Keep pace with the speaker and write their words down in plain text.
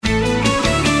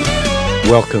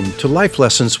Welcome to Life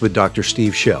Lessons with Dr.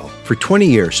 Steve Shell. For 20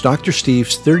 years, Dr.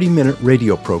 Steve's 30-minute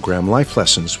radio program, Life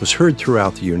Lessons, was heard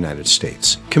throughout the United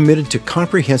States. Committed to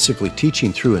comprehensively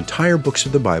teaching through entire books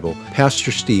of the Bible,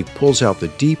 Pastor Steve pulls out the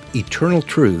deep, eternal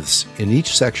truths in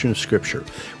each section of Scripture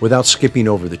without skipping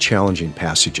over the challenging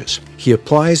passages. He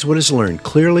applies what is learned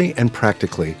clearly and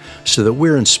practically so that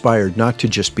we're inspired not to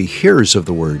just be hearers of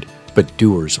the Word, but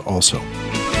doers also.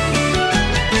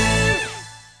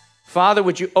 Father,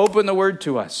 would you open the Word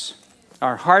to us,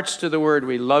 our hearts to the Word?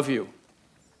 We love you.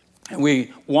 And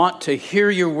we want to hear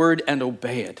your Word and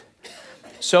obey it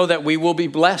so that we will be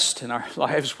blessed and our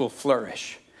lives will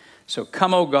flourish. So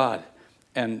come, O God,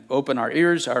 and open our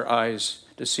ears, our eyes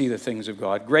to see the things of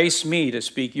God. Grace me to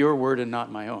speak your word and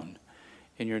not my own.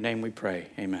 In your name we pray.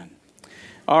 Amen.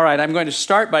 All right, I'm going to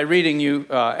start by reading you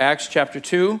Acts chapter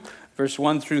 2, verse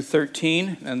 1 through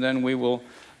 13, and then we will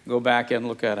go back and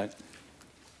look at it.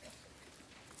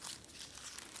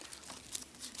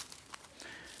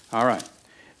 All right.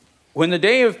 When the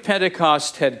day of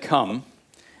Pentecost had come,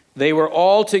 they were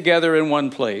all together in one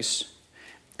place,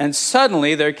 and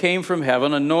suddenly there came from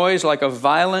heaven a noise like a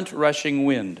violent rushing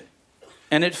wind,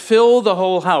 and it filled the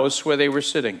whole house where they were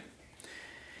sitting.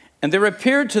 And there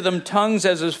appeared to them tongues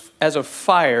as of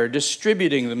fire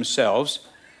distributing themselves,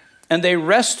 and they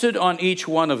rested on each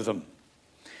one of them.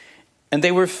 And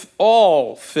they were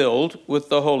all filled with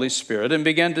the Holy Spirit and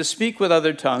began to speak with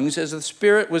other tongues as the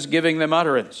Spirit was giving them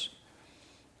utterance.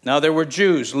 Now there were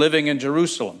Jews living in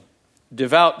Jerusalem,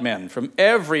 devout men from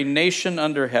every nation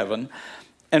under heaven.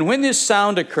 And when this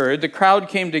sound occurred, the crowd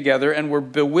came together and were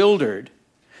bewildered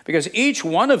because each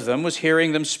one of them was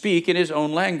hearing them speak in his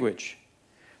own language.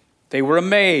 They were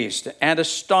amazed and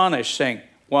astonished, saying,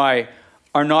 "Why,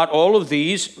 are not all of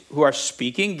these who are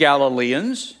speaking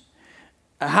Galileans?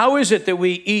 How is it that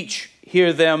we each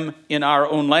hear them in our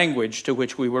own language to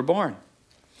which we were born?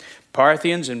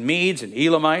 Parthians and Medes and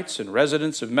Elamites and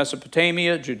residents of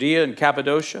Mesopotamia, Judea and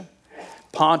Cappadocia,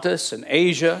 Pontus and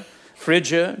Asia,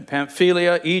 Phrygia and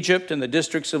Pamphylia, Egypt and the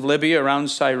districts of Libya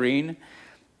around Cyrene,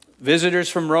 visitors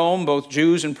from Rome, both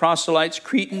Jews and proselytes,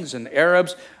 Cretans and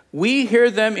Arabs, we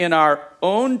hear them in our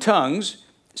own tongues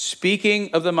speaking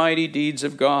of the mighty deeds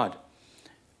of God."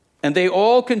 And they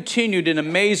all continued in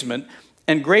amazement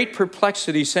and great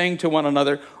perplexity, saying to one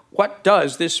another, "What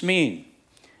does this mean?"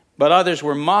 But others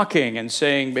were mocking and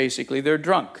saying, basically, they're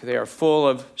drunk. They are full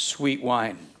of sweet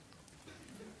wine.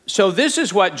 So this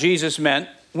is what Jesus meant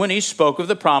when he spoke of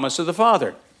the promise of the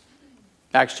Father.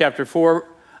 Acts chapter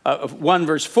 1,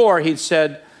 verse 4, he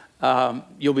said,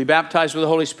 you'll be baptized with the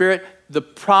Holy Spirit. The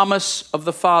promise of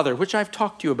the Father, which I've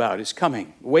talked to you about, is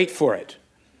coming. Wait for it.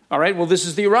 All right, well, this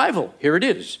is the arrival. Here it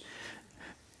is.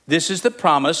 This is the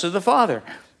promise of the Father.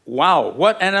 Wow,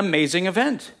 what an amazing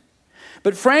event.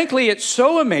 But frankly, it's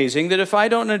so amazing that if I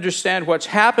don't understand what's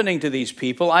happening to these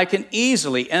people, I can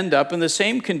easily end up in the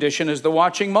same condition as the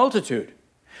watching multitude.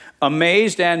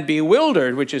 Amazed and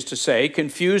bewildered, which is to say,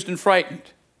 confused and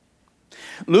frightened.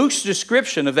 Luke's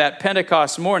description of that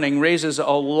Pentecost morning raises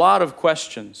a lot of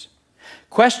questions.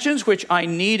 Questions which I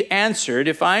need answered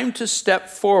if I'm to step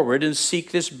forward and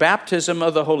seek this baptism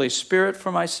of the Holy Spirit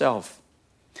for myself.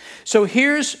 So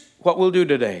here's what we'll do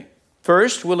today.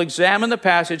 First, we'll examine the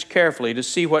passage carefully to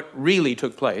see what really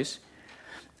took place.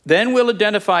 Then we'll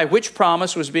identify which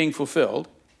promise was being fulfilled.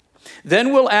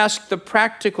 Then we'll ask the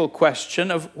practical question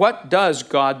of what does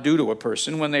God do to a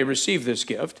person when they receive this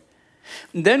gift.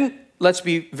 And then let's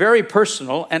be very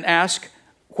personal and ask,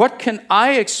 what can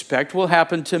I expect will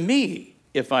happen to me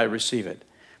if I receive it?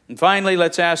 And finally,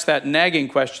 let's ask that nagging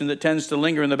question that tends to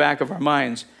linger in the back of our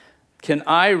minds. Can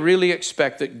I really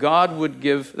expect that God would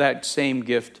give that same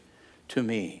gift to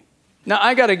me? Now,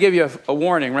 I got to give you a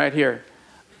warning right here.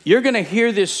 You're going to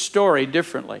hear this story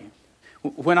differently.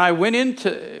 When I went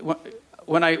into,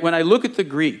 when I look at the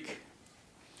Greek,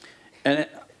 and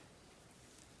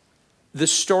the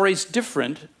story's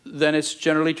different than it's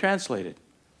generally translated.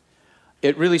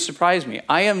 It really surprised me.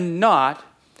 I am not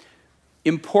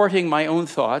importing my own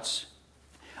thoughts.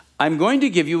 I'm going to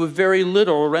give you a very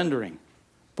literal rendering.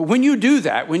 But when you do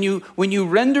that, when you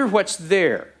render what's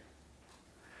there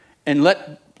and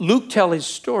let Luke tell his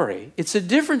story, it's a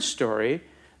different story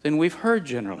than we've heard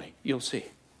generally. You'll see.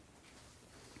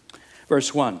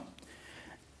 Verse 1.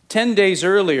 10 days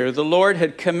earlier, the Lord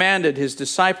had commanded his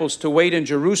disciples to wait in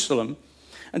Jerusalem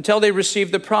until they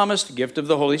received the promised gift of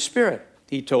the Holy Spirit.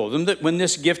 He told them that when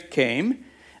this gift came,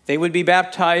 they would be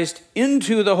baptized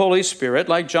into the Holy Spirit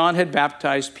like John had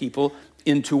baptized people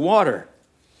into water.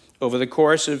 Over the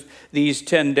course of these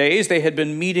 10 days, they had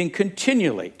been meeting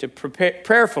continually to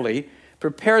prayerfully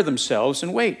prepare themselves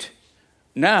and wait.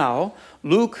 Now,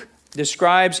 Luke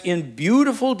describes in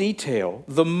beautiful detail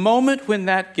the moment when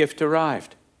that gift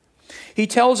arrived. He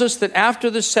tells us that after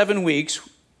the 7 weeks,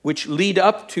 which lead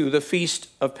up to the Feast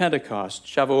of Pentecost,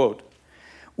 Shavuot,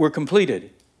 were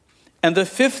completed, and the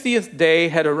 50th day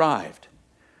had arrived,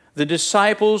 the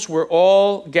disciples were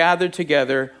all gathered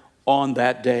together on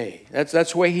that day.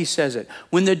 That's the way he says it.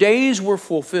 When the days were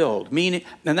fulfilled, meaning,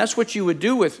 and that's what you would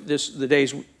do with the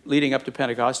days leading up to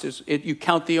Pentecost, you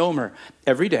count the Omer.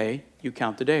 Every day, you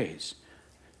count the days.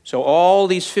 So all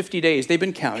these 50 days, they've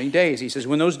been counting days. He says,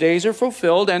 when those days are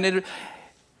fulfilled, and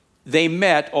they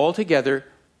met all together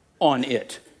on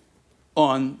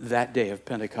that day of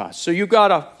Pentecost. So you've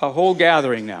got a whole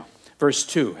gathering now. Verse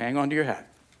 2, hang on to your hat.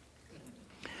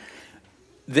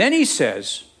 Then he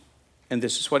says, and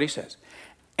this is what he says,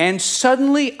 and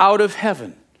suddenly out of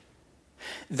heaven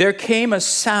there came a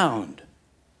sound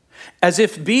as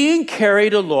if being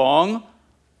carried along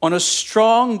on a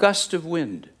strong gust of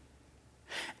wind.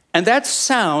 And that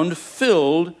sound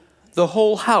filled the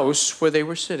whole house where they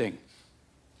were sitting.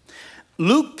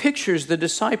 Luke pictures the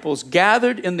disciples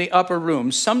gathered in the upper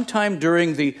room sometime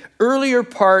during the earlier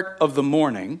part of the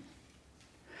morning.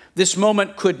 This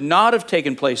moment could not have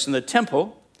taken place in the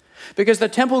temple because the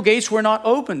temple gates were not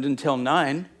opened until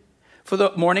 9 for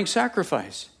the morning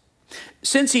sacrifice.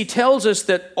 Since he tells us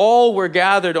that all were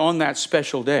gathered on that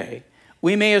special day,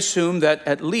 we may assume that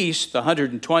at least the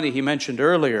 120 he mentioned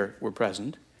earlier were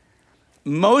present.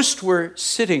 Most were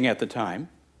sitting at the time.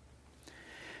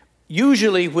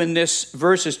 Usually when this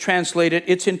verse is translated,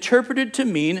 it's interpreted to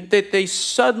mean that they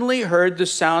suddenly heard the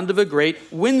sound of a great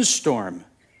windstorm.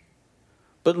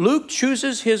 But Luke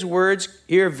chooses his words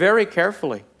here very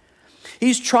carefully.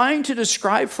 He's trying to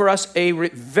describe for us a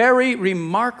very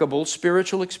remarkable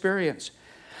spiritual experience.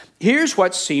 Here's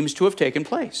what seems to have taken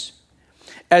place.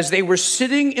 As they were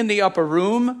sitting in the upper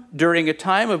room during a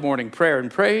time of morning prayer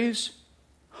and praise,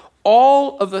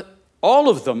 all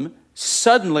of them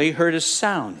suddenly heard a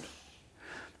sound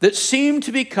that seemed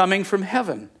to be coming from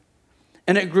heaven.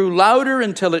 And it grew louder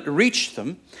until it reached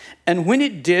them. And when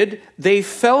it did, they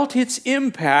felt its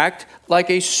impact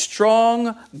like a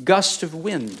strong gust of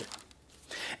wind.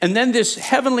 And then this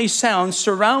heavenly sound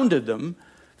surrounded them,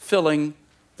 filling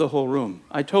the whole room.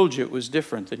 I told you it was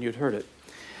different than you'd heard it.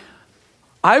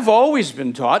 I've always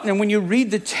been taught, and when you read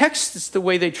the text, it's the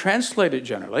way they translate it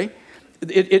generally.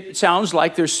 It sounds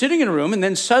like they're sitting in a room, and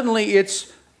then suddenly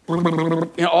it's,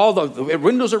 all the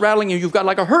windows are rattling, and you've got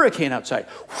like a hurricane outside.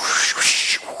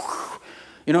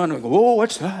 And I go, whoa,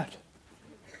 what's that?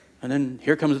 And then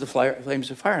here comes the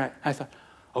flames of fire. And I thought,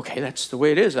 okay, that's the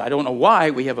way it is. I don't know why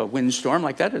we have a windstorm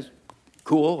like that. It's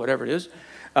cool, whatever it is.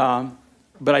 But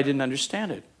I didn't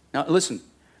understand it. Now, listen,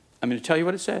 I'm going to tell you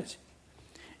what it says.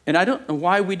 And I don't know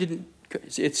why we didn't.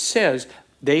 It says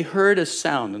they heard a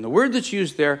sound. And the word that's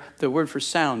used there, the word for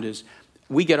sound, is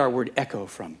we get our word echo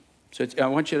from. So I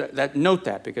want you to note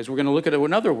that, because we're going to look at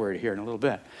another word here in a little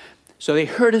bit. So they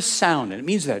heard a sound, and it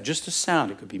means that, just a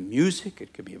sound. It could be music,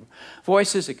 it could be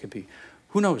voices, it could be,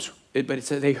 who knows. But it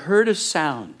says they heard a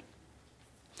sound.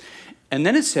 And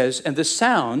then it says, and the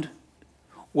sound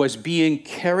was being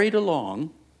carried along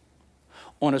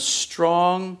on a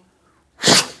strong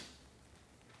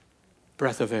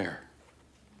breath of air.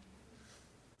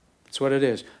 That's what it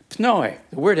is. Pnoi,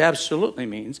 the word absolutely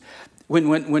means,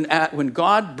 when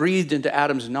God breathed into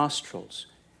Adam's nostrils,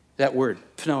 that word,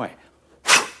 pnoi,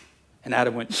 and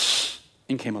Adam went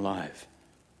and came alive.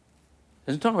 It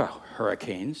doesn't talk about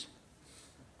hurricanes.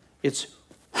 It's,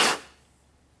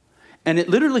 and it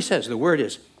literally says, the word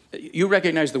is, you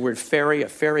recognize the word ferry. A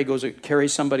ferry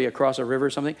carries somebody across a river or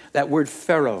something. That word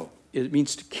pharaoh, it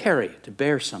means to carry, to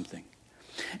bear something.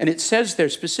 And it says there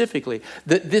specifically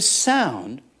that this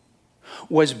sound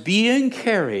was being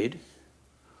carried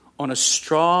on a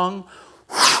strong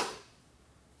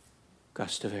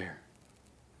gust of air.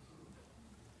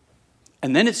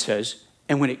 And then it says,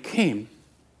 and when it came,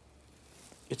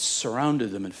 it surrounded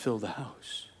them and filled the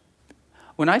house.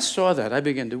 When I saw that, I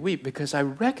began to weep because I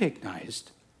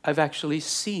recognized I've actually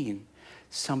seen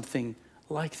something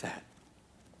like that.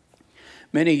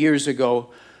 Many years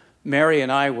ago, Mary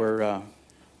and I were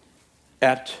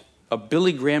at a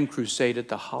Billy Graham crusade at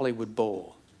the Hollywood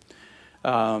Bowl.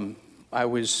 I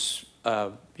was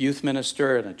a youth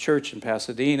minister in a church in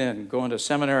Pasadena and going to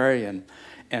seminary,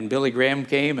 and Billy Graham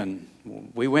came and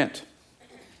we went.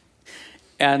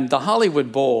 And the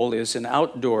Hollywood Bowl is an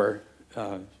outdoor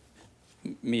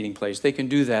meeting place. They can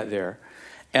do that there.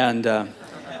 And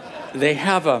they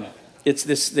have it's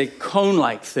this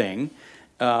cone-like thing,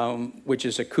 which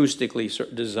is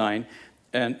acoustically designed.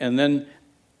 And then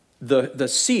the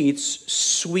seats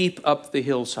sweep up the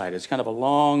hillside. It's kind of a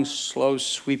long, slow,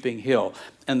 sweeping hill.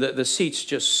 And the seats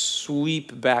just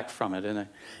sweep back from it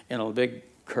in a big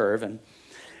curve. And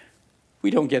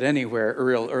we don't get anywhere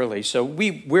real early. So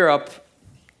we're up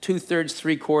 2/3,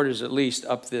 3/4 at least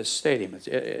up this stadium,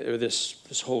 or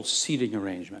this whole seating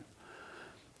arrangement.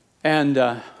 And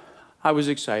I was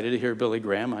excited to hear Billy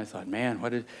Graham. I thought, man,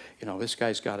 this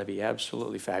guy's got to be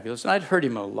absolutely fabulous. And I'd heard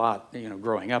him a lot,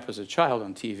 growing up as a child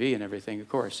on TV and everything, of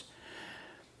course.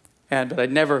 But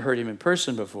I'd never heard him in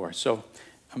person before. So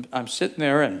I'm sitting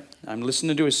there and I'm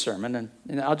listening to his sermon.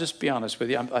 And I'll just be honest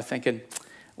with you. I'm thinking,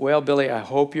 well, Billy, I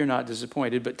hope you're not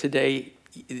disappointed. But today,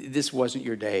 this wasn't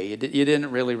your day. You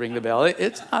didn't really ring the bell.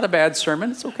 It's not a bad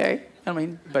sermon. It's okay.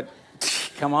 But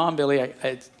come on, Billy.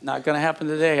 It's not going to happen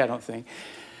today, I don't think.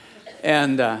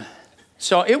 And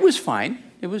so it was fine.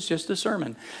 It was just a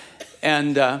sermon.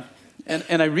 And I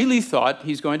really thought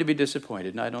he's going to be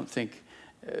disappointed. And I don't think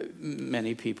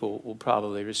many people will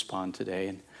probably respond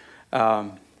today.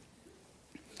 And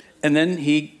then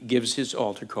he gives his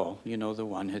altar call. The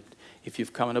one, if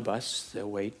you've come in a bus, they'll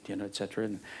wait, et cetera.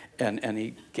 And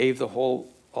he gave the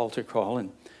whole altar call.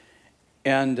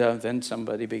 And then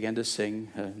somebody began to sing,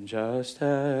 just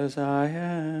as I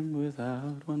am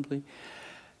without one plea.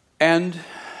 And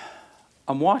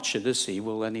I'm watching to see,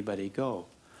 will anybody go?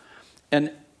 And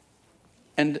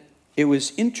it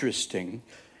was interesting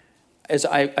as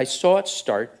I saw it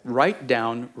start right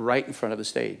in front of the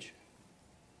stage.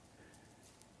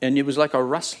 And it was like a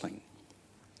rustling.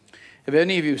 Have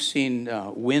any of you seen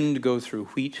wind go through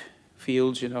wheat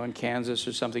fields, in Kansas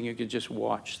or something? You could just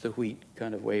watch the wheat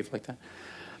kind of wave like that.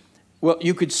 Well,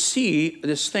 you could see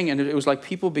this thing, and it was like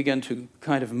people began to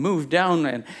kind of move down,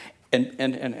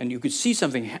 and you could see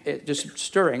something just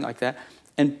stirring like that.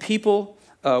 And people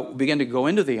began to go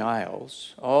into the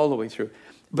aisles all the way through.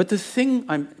 But the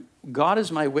thing, God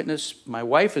is my witness, my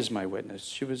wife is my witness.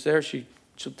 She was there, she'll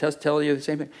tell you the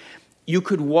same thing. You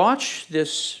could watch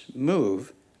this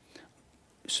move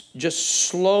just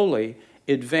slowly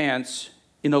advance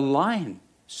in a line.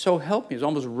 So help me. It was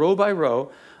almost row by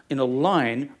row in a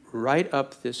line right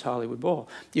up this Hollywood Bowl.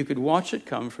 You could watch it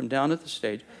come from down at the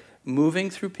stage, moving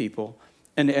through people,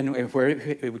 and where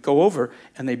it would go over,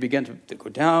 and they began to go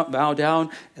down, bow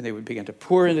down, and they would begin to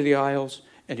pour into the aisles,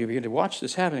 and you begin to watch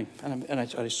this happening. And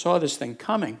I saw this thing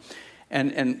coming,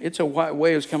 and it's a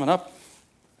way it was coming up,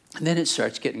 and then it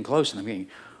starts getting close, and I'm thinking,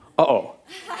 uh-oh.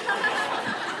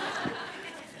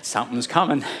 Something's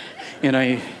coming.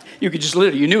 You could just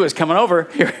literally, you knew it was coming over.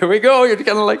 Here we go. You're kind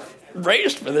of like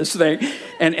braced for this thing.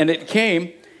 And it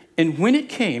came, and when it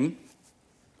came,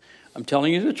 I'm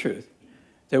telling you the truth,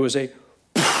 there was a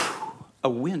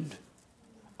wind,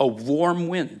 a warm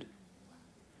wind.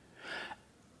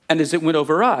 And as it went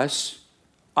over us,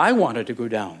 I wanted to go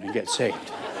down and get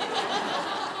saved.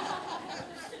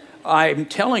 I'm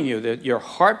telling you that your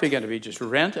heart began to be just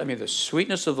rent. The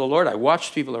sweetness of the Lord. I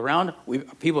watched people around.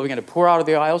 People began to pour out of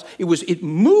the aisles. It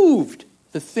moved.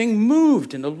 The thing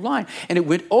moved in a line. And it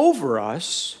went over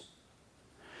us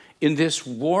in this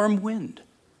warm wind.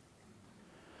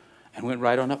 And went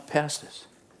right on up past us.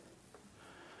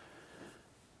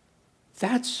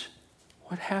 That's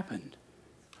what happened.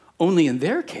 Only in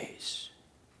their case,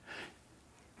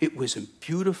 it was a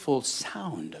beautiful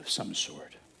sound of some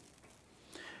sort.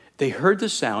 They heard the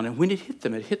sound, and when it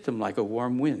hit them like a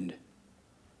warm wind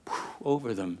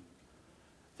over them.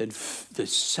 Then the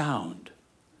sound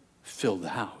filled the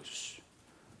house.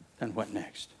 And what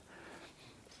next?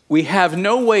 We have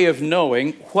no way of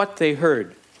knowing what they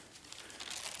heard.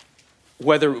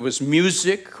 Whether it was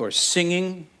music or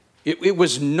singing, it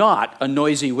was not a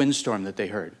noisy windstorm that they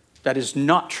heard. That is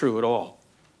not true at all.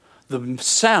 The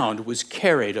sound was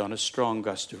carried on a strong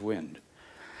gust of wind.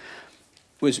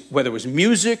 Whether it was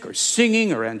music or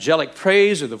singing or angelic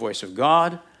praise or the voice of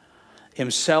God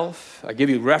himself. I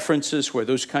give you references where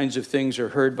those kinds of things are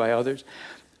heard by others.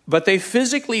 But they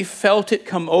physically felt it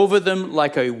come over them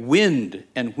like a wind.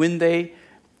 And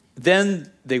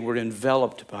then they were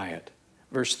enveloped by it.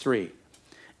 Verse 3.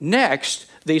 Next,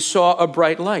 they saw a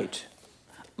bright light,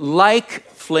 like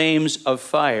flames of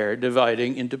fire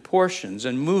dividing into portions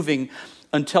and moving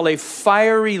until a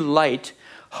fiery light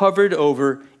hovered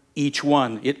over each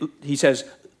one. He says,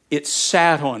 it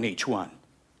sat on each one.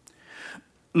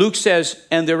 Luke says,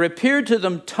 and there appeared to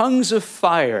them tongues of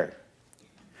fire,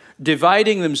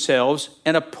 dividing themselves,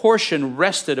 and a portion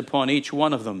rested upon each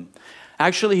one of them.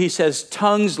 Actually, he says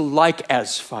tongues like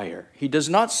as fire. He does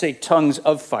not say tongues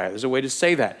of fire. There's a way to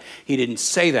say that. He didn't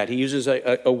say that. He uses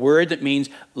a word that means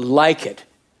like it.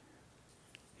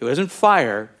 It wasn't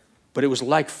fire, but it was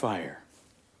like fire.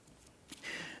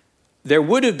 there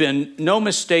would have been no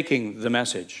mistaking the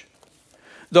message.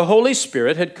 The Holy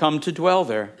Spirit had come to dwell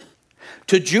there.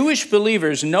 To Jewish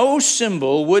believers, no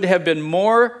symbol would have been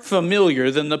more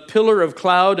familiar than the pillar of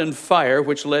cloud and fire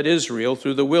which led Israel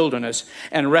through the wilderness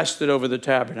and rested over the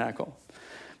tabernacle.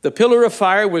 The pillar of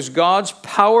fire was God's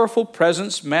powerful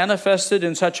presence manifested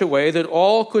in such a way that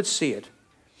all could see it.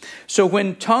 So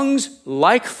when tongues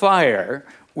like fire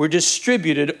were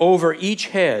distributed over each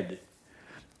head,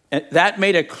 that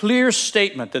made a clear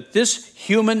statement that this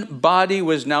human body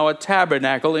was now a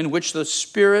tabernacle in which the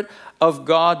Spirit of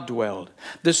God dwelled.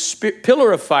 The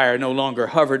pillar of fire no longer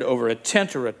hovered over a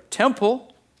tent or a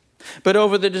temple, but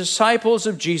over the disciples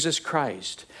of Jesus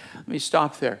Christ. Let me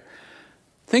stop there.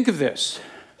 Think of this.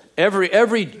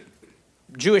 Every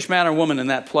Jewish man or woman in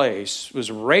that place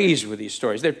was raised with these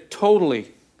stories. They're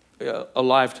totally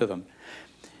alive to them.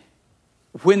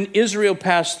 When Israel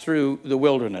passed through the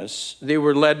wilderness, they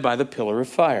were led by the pillar of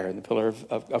fire, the pillar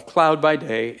of cloud by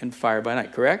day and fire by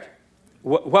night, correct?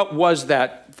 What was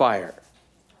that fire?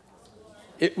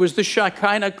 It was the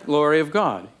Shekinah glory of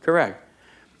God, correct.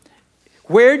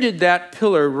 Where did that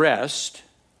pillar rest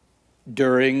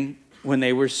when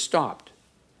they were stopped?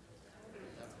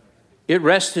 It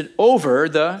rested over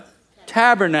the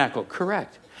tabernacle,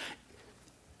 correct.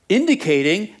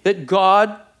 Indicating that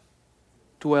God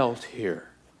dwelt here.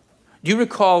 Do you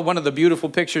recall one of the beautiful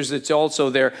pictures that's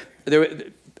also there?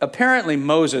 Apparently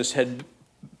Moses had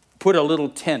put a little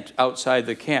tent outside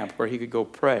the camp where he could go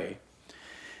pray.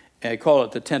 And they call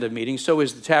it the tent of meeting. So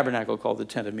is the tabernacle called the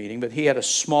tent of meeting. But he had a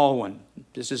small one,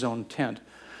 just his own tent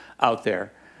out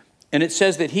there. And it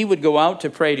says that he would go out to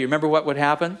pray. Do you remember what would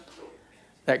happen?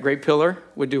 That great pillar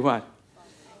would do what?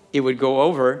 It would go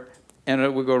over, and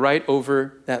it would go right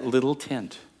over that little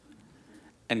tent.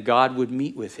 And God would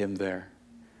meet with him there.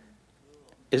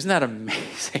 Isn't that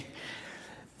amazing?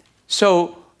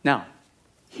 So now,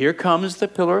 here comes the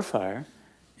pillar of fire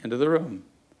into the room.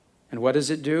 And what does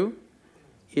it do?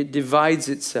 It divides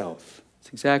itself. It's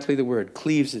exactly the word,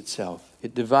 cleaves itself.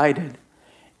 It divided.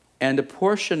 And a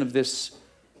portion of this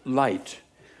light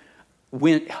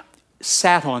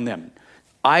sat on them.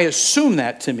 I assume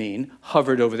that to mean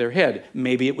hovered over their head.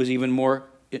 Maybe it was even more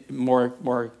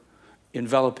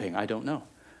enveloping. I don't know.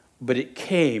 But it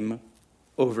came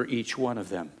over each one of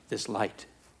them, this light,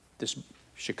 this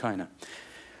Shekinah.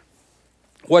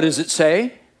 What does it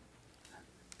say?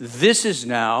 This is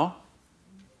now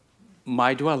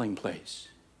my dwelling place.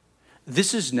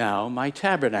 This is now my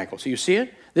tabernacle. So you see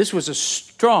it? This was a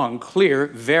strong, clear,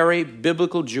 very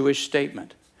biblical Jewish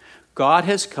statement. God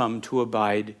has come to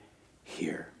abide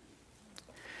here.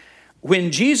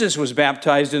 When Jesus was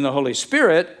baptized in the Holy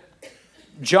Spirit,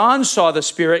 John saw the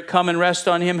Spirit come and rest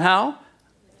on him how?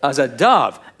 As a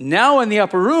dove. Now in the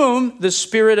upper room, the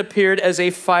Spirit appeared as a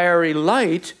fiery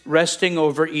light resting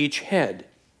over each head.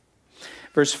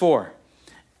 Verse 4,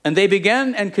 and they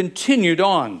began and continued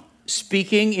on,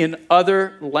 speaking in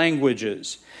other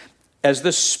languages, as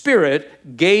the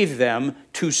Spirit gave them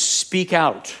to speak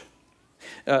out.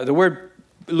 The word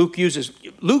Luke uses,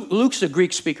 Luke's a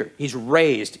Greek speaker. He's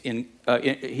raised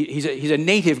he's a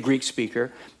native Greek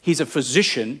speaker. He's a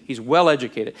physician. He's well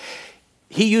educated.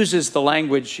 He uses the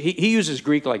language, he uses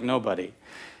Greek like nobody.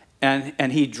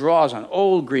 And he draws on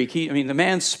old Greek. The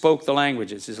man spoke the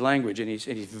language. It's his language, and he's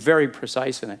very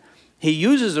precise in it. He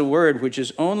uses a word which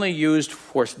is only used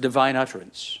for divine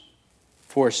utterance,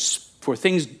 for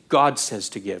things God says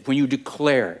to give. When you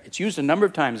declare, it's used a number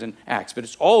of times in Acts, but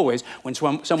it's always when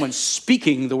someone's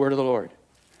speaking the word of the Lord.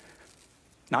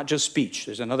 Not just speech.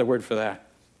 There's another word for that.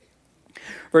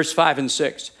 Verse 5 and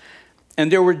 6.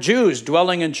 And there were Jews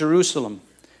dwelling in Jerusalem,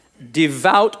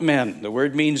 devout men. The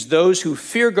word means those who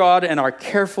fear God and are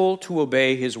careful to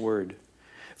obey his word.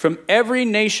 From every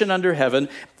nation under heaven,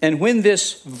 and when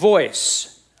this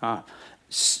voice,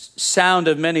 sound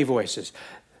of many voices,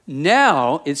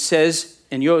 now it says,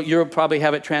 and you'll probably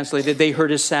have it translated, they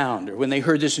heard a sound, or when they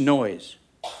heard this noise.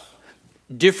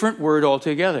 Different word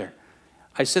altogether.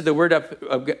 I said the word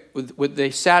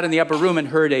they sat in the upper room and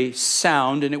heard a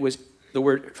sound, and it was the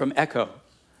word from echo.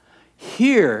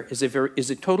 Here is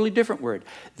a totally different word.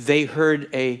 They heard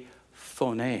a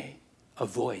phone, a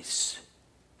voice.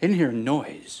 They didn't hear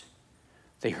noise.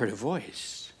 They heard a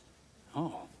voice.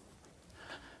 Oh.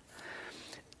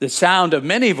 The sound of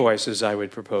many voices, I would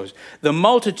propose. The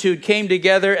multitude came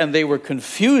together and they were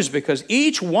confused because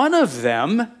each one of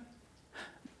them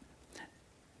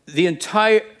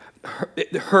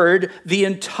heard the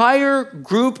entire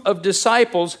group of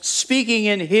disciples speaking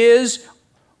in his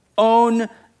own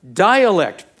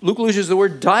dialect. Luke uses the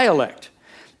word dialect.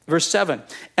 Verse 7.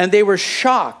 And they were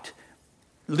shocked.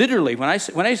 Literally, when I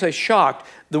say shocked,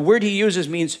 The word he uses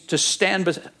means to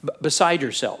stand beside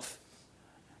yourself.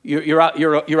 You're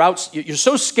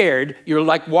so scared, you're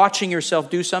like watching yourself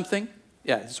do something.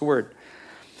 Yeah, it's a word.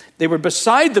 They were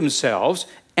beside themselves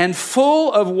and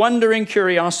full of wondering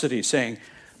curiosity, saying,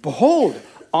 "Behold,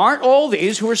 aren't all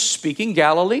these who are speaking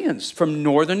Galileans from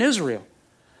northern Israel?"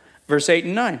 Verse 8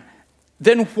 and 9.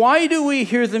 "Then why do we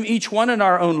hear them each one in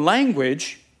our own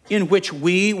language in which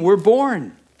we were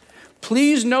born?"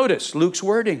 Please notice Luke's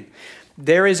wording.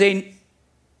 There is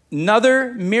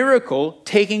another miracle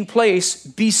taking place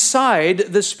beside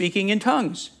the speaking in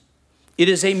tongues. It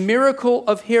is a miracle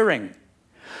of hearing.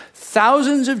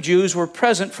 Thousands of Jews were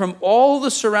present from all the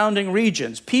surrounding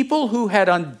regions, people who had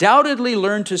undoubtedly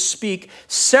learned to speak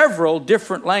several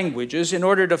different languages in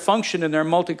order to function in their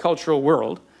multicultural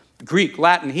world, Greek,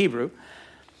 Latin, Hebrew.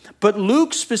 But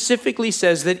Luke specifically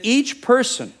says that each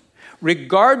person,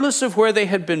 regardless of where they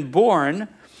had been born,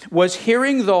 was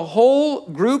hearing the whole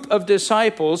group of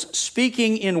disciples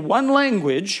speaking in one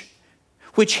language,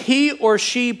 which he or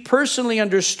she personally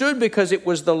understood because it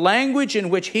was the language in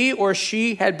which he or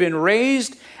she had been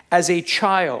raised as a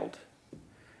child.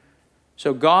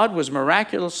 So God was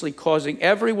miraculously causing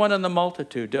everyone in the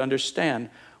multitude to understand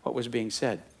what was being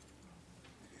said.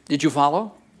 Did you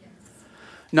follow? Yes.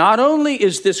 Not only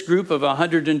is this group of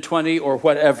 120 or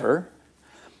whatever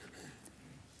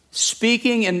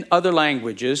speaking in other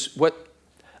languages,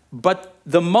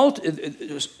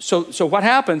 so what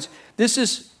happens? This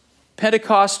is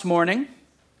Pentecost morning.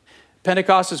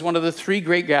 Pentecost is one of the three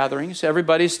great gatherings.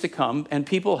 Everybody's to come, and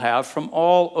people have from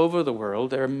all over the world.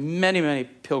 There are many, many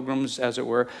pilgrims, as it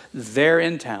were, there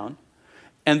in town,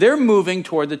 and they're moving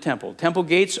toward the temple. Temple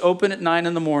gates open at 9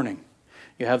 in the morning.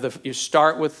 You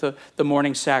start with the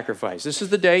morning sacrifice. This is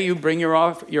the day you bring your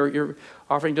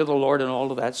offering to the Lord and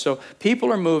all of that. So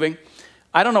people are moving.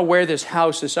 I don't know where this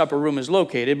upper room is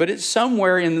located, but it's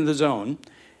somewhere in the zone.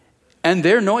 And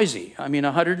they're noisy. I mean,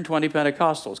 120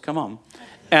 Pentecostals, come on.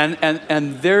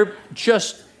 And they're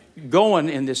just going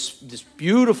in this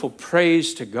beautiful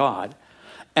praise to God.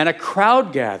 And a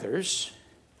crowd gathers.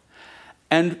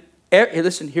 And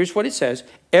listen, here's what it says.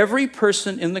 Every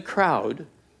person in the crowd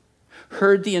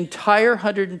heard the entire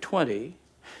 120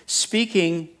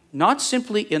 speaking not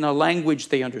simply in a language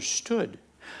they understood,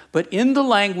 but in the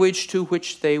language to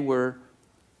which they were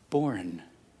born.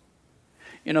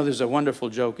 You know, there's a wonderful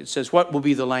joke. It says, what will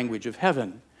be the language of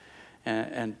heaven?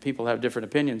 And people have different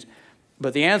opinions.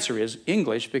 But the answer is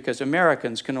English, because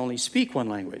Americans can only speak one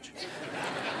language.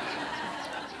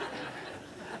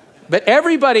 But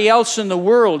everybody else in the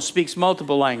world speaks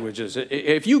multiple languages.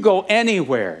 If you go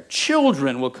anywhere,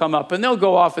 children will come up and they'll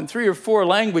go off in 3 or 4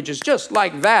 languages just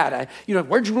like that.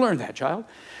 Where'd you learn that, child?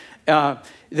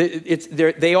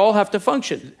 They all have to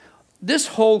function. This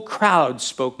whole crowd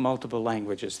spoke multiple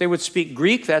languages. They would speak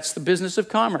Greek. That's the business of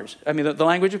commerce. I mean, the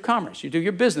language of commerce. You do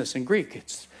your business in Greek.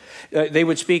 They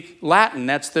would speak Latin.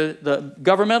 That's the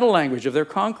governmental language of their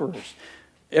conquerors.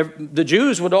 The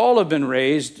Jews would all have been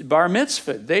raised bar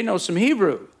mitzvah. They know some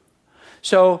Hebrew.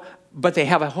 But they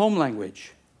have a home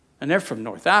language. And they're from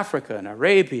North Africa and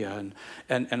Arabia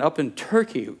and up in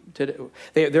Turkey.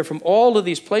 They're from all of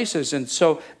these places. And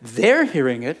so they're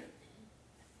hearing it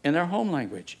in their home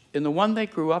language, in the one they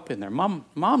grew up in. Their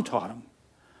mom taught them.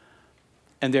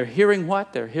 And they're hearing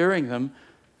what? They're hearing them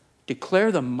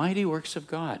declare the mighty works of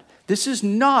God. This is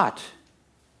not,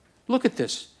 look at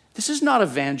this. This is not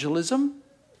evangelism.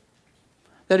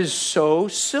 That is so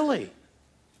silly.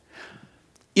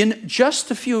 In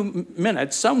just a few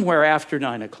minutes, somewhere after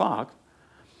 9 o'clock,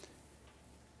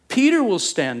 Peter will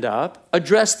stand up,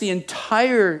 address the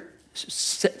entire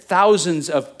thousands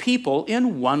of people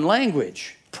in one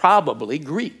language, probably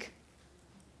Greek.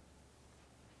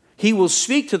 He will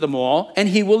speak to them all, and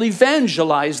he will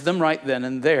evangelize them right then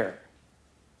and there.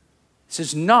 This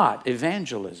is not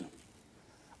evangelism.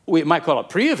 We might call it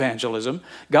pre-evangelism.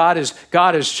 God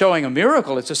is showing a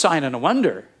miracle. It's a sign and a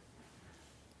wonder.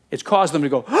 It's caused them to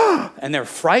go, oh, and they're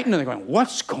frightened, and they're going,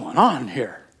 what's going on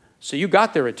here? So you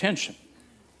got their attention.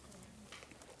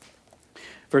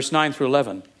 Verse 9 through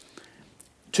 11.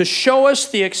 To show us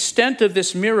the extent of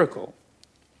this miracle,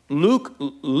 Luke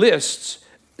lists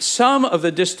some of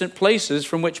the distant places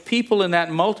from which people in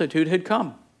that multitude had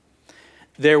come.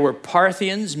 There were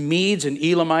Parthians, Medes, and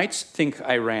Elamites, think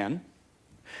Iran,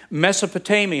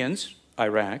 Mesopotamians,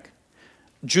 Iraq,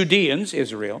 Judeans,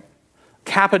 Israel,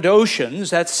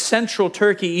 Cappadocians, that's central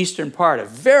Turkey, eastern part, a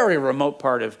very remote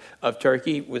part of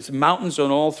Turkey with mountains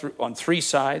on 3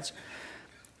 sides,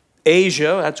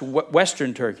 Asia, that's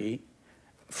western Turkey,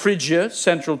 Phrygia,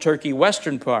 central Turkey,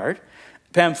 western part,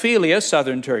 Pamphylia,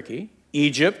 southern Turkey,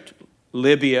 Egypt,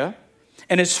 Libya,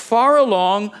 and as far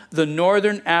along the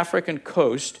northern African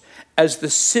coast as the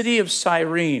city of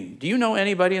Cyrene. Do you know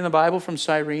anybody in the Bible from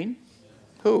Cyrene?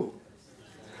 Who?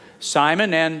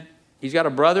 Simon, and he's got a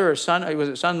brother or son. Was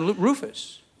it son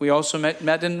Rufus? We also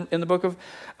met in the book of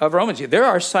Romans. There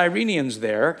are Cyrenians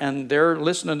there, and they're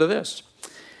listening to this.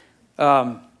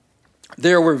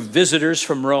 There were visitors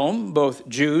from Rome, both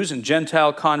Jews and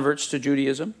Gentile converts to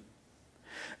Judaism.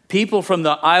 People from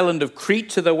the island of Crete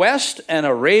to the west and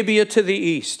Arabia to the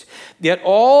east. Yet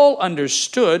all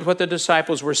understood what the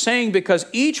disciples were saying because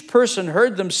each person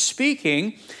heard them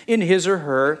speaking in his or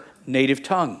her native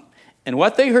tongue. And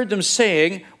what they heard them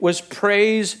saying was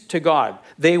praise to God.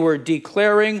 They were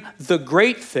declaring the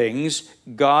great things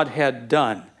God had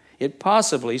done. It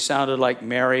possibly sounded like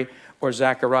Mary or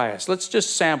Zacharias. Let's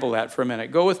just sample that for a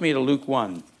minute. Go with me to Luke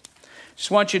 1.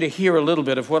 Just want you to hear a little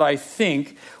bit of what I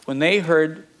think when they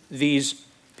heard these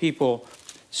people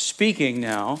speaking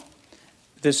now.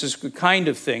 This is the kind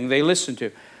of thing they listened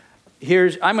to.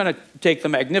 I'm going to take the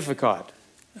Magnificat.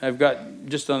 I've got,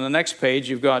 just on the next page,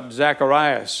 you've got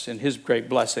Zacharias and his great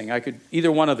blessing.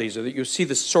 Either one of these, you'll see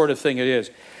the sort of thing it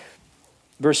is.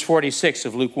 Verse 46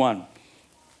 of Luke 1.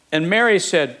 And Mary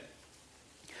said,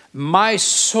 "My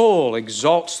soul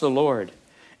exalts the Lord,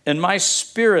 and my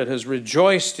spirit has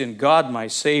rejoiced in God my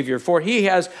Savior, for he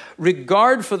has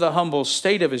regard for the humble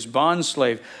state of his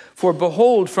bondslave. For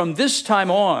behold, from this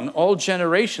time on, all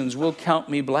generations will count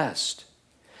me blessed.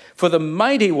 For the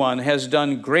Mighty One has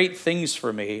done great things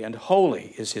for me, and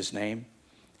holy is his name."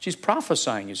 She's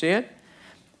prophesying, you see it?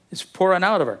 It's pouring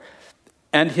out of her.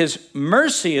 "And his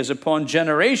mercy is upon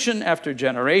generation after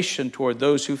generation toward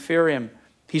those who fear him.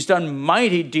 He's done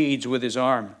mighty deeds with his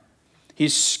arm.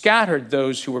 He's scattered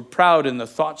those who were proud in the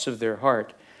thoughts of their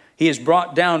heart. He has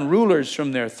brought down rulers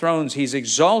from their thrones. He's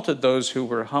exalted those who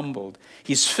were humbled.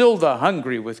 He's filled the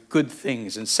hungry with good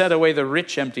things and set away the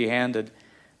rich empty-handed."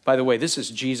 By the way, this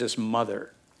is Jesus'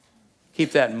 mother.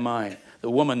 Keep that in mind. The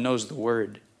woman knows the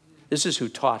word. This is who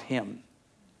taught him.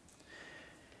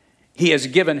 "He has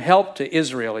given help to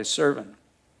Israel, his servant,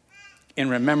 in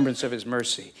remembrance of his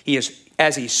mercy.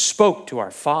 As he spoke to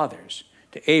our fathers,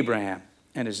 to Abraham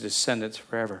and his descendants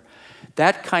forever."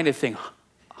 That kind of thing.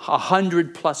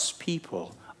 100+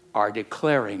 people are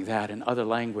declaring that in other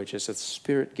languages as the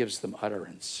Spirit gives them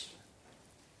utterance.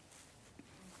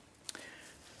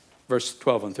 Verse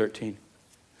 12 and 13.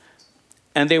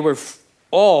 "And they were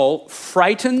all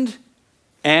frightened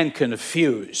and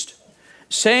confused,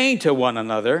 saying to one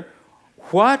another,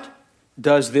 'What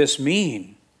does this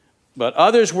mean?' But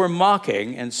others were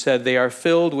mocking and said, 'They are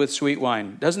filled with sweet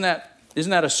wine.'" Isn't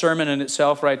that a sermon in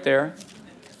itself right there?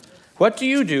 What do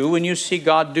you do when you see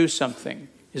God do something?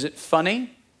 Is it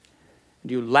funny?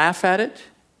 Do you laugh at it?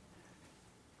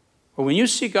 Or when you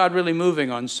see God really moving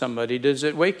on somebody, does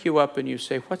it wake you up and you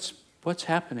say, what's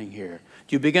happening here?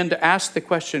 Do you begin to ask the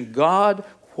question, "God,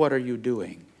 what are you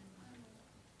doing?"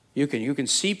 You can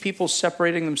see people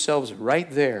separating themselves right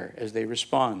there as they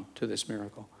respond to this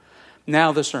miracle.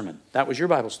 Now the sermon. That was your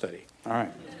Bible study. All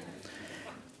right.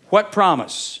 What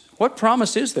promise? What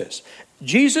promise is this?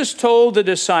 Jesus told the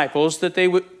disciples that they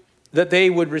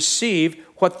would receive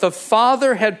what the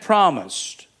Father had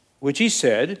promised, which he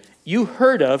said, "You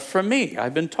heard of from me."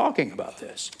 I've been talking about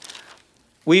this.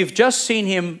 We've just seen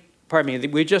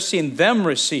them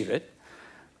receive it.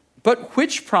 But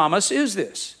which promise is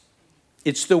this?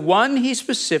 It's the one he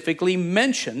specifically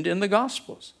mentioned in the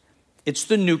Gospels. It's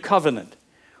the new covenant,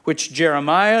 which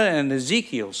Jeremiah and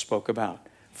Ezekiel spoke about.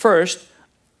 First,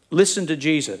 listen to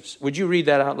Jesus. Would you read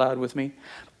that out loud with me?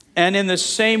 "And in the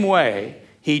same way,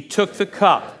 he took the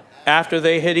cup after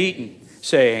they had eaten,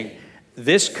 saying,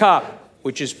 'This cup,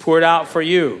 which is poured out for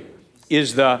you,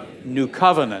 is the new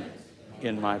covenant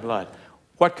in my blood.'"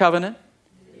 What covenant?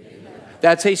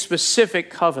 That's a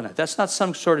specific covenant. That's not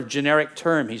some sort of generic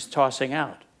term he's tossing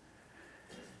out.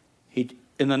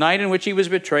 In the night in which he was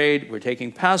betrayed, we're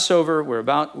taking Passover, we're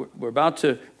about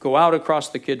to go out across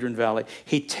the Kidron Valley.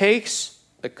 He takes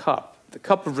the cup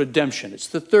of redemption. It's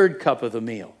the third cup of the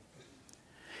meal.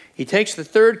 He takes the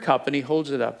third cup and he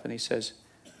holds it up and he says,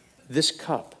 "This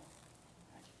cup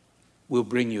will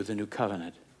bring you the new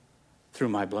covenant through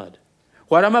my blood.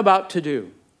 What I'm about to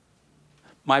do,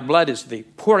 my blood is the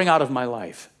pouring out of my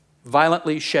life,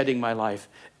 violently shedding my life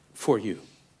for you.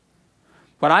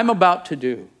 What I'm about to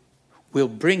do will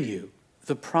bring you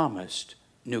the promised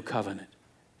new covenant,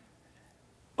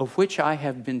 of which I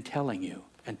have been telling you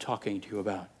and talking to you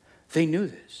about." They knew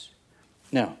this.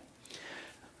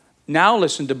 Now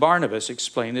listen to Barnabas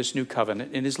explain this new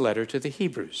covenant in his letter to the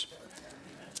Hebrews.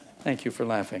 Thank you for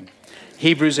laughing.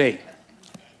 Hebrews 8.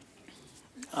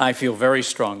 I feel very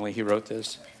strongly he wrote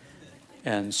this.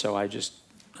 And so I just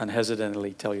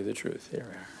unhesitantly tell you the truth. Here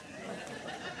we are.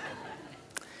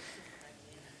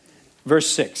 Verse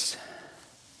 6.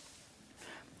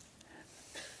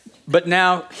 But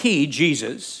now he,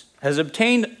 Jesus, has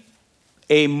obtained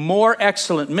a more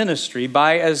excellent ministry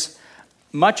by as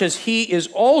much as he is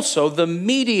also the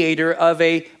mediator of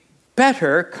a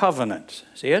better covenant.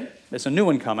 See it? There's a new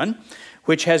one coming,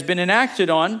 which has been enacted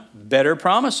on better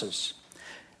promises.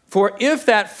 For if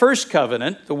that first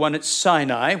covenant, the one at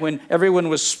Sinai, when everyone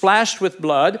was splashed with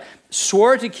blood,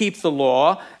 swore to keep the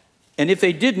law, and if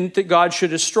they didn't, that God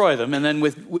should destroy them, and then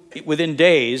within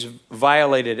days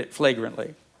violated it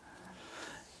flagrantly.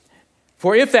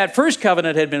 For if that first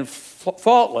covenant had been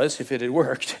faultless, if it had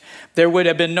worked, there would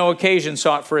have been no occasion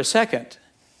sought for a second.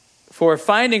 For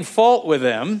finding fault with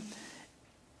them,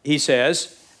 he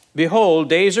says, behold,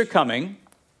 days are coming,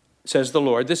 says the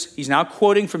Lord. He's now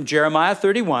quoting from Jeremiah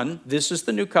 31. This is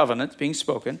the new covenant being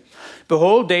spoken.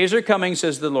 Behold, days are coming,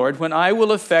 says the Lord, when I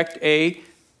will effect a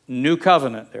new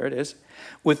covenant, there it is,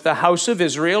 with the house of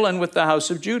Israel and with the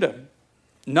house of Judah.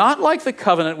 Not like the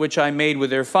covenant which I made with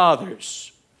their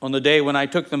fathers on the day when I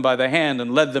took them by the hand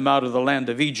and led them out of the land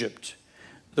of Egypt,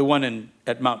 the one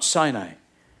at Mount Sinai.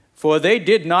 For they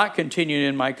did not continue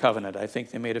in my covenant. I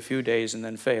think they made a few days and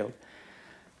then failed.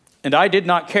 And I did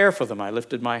not care for them. I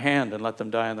lifted my hand and let them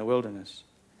die in the wilderness.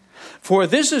 For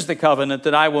this is the covenant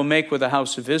that I will make with the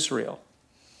house of Israel.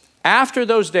 After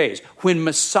those days, when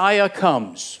Messiah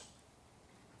comes,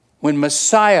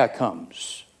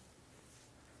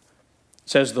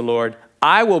 says the Lord,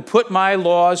 I will put my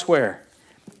laws where?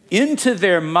 Into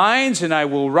their minds, and I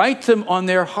will write them on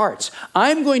their hearts.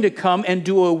 I'm going to come and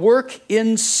do a work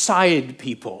inside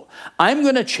people. I'm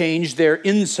going to change their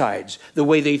insides, the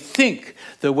way they think,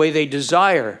 the way they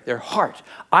desire, their heart.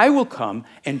 I will come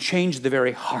and change the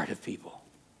very heart of people.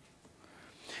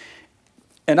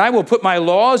 And I will put my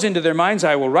laws into their minds.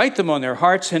 I will write them on their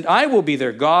hearts, and I will be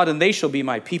their God, and they shall be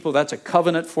my people. That's a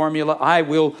covenant formula. I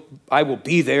will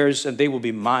be theirs, and they will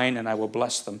be mine, and I will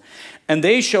bless them. And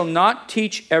they shall not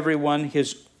teach everyone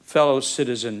his fellow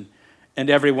citizen and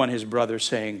everyone his brother,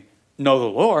 saying, know the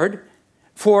Lord,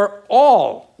 for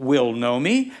all will know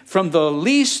me, from the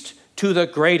least to the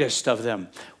greatest of them.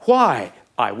 Why?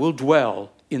 I will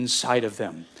dwell inside of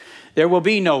them. There will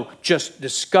be no just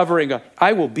discovering.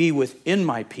 I will be within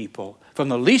my people, from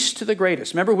the least to the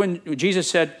greatest. Remember when Jesus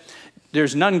said,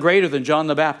 there's none greater than John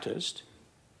the Baptist.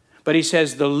 But he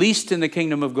says, the least in the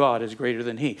kingdom of God is greater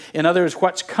than he. In other words,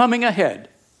 what's coming ahead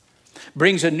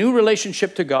brings a new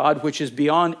relationship to God, which is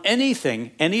beyond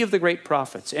anything any of the great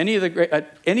prophets, any of the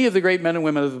great men and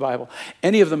women of the Bible,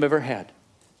 any of them ever had.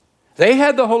 They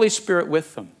had the Holy Spirit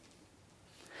with them.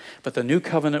 But the new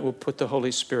covenant will put the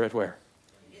Holy Spirit where?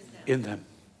 In them.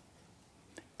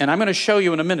 And I'm going to show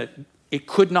you in a minute, it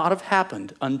could not have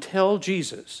happened until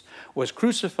Jesus was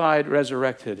crucified,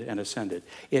 resurrected, and ascended.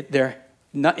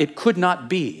 It could not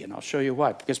be, and I'll show you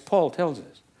why, because Paul tells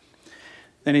us.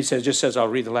 Then he says, I'll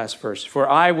read the last verse. For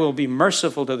I will be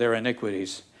merciful to their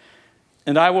iniquities,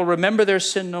 and I will remember their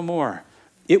sin no more.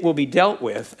 It will be dealt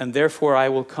with, and therefore I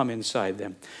will come inside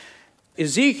them.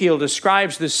 Ezekiel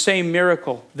describes this same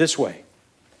miracle this way.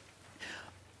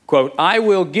 Quote, I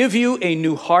will give you a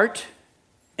new heart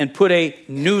and put a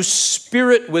new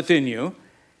spirit within you,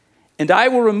 and I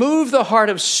will remove the heart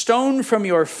of stone from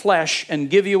your flesh and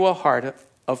give you a heart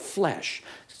of flesh.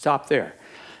 Stop there.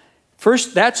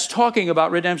 First, that's talking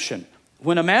about redemption.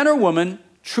 When a man or woman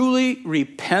truly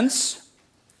repents,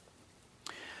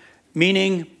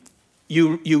 meaning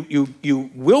you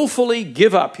willfully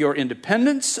give up your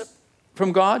independence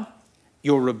from God,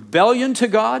 your rebellion to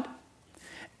God,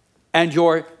 and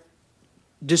your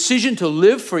decision to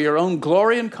live for your own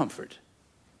glory and comfort.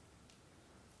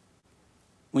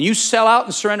 When you sell out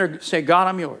and surrender, say, God,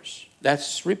 I'm yours.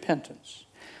 That's repentance.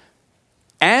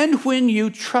 And when you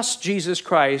trust Jesus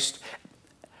Christ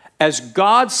as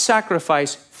God's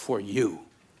sacrifice for you.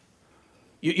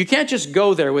 You can't just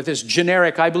go there with this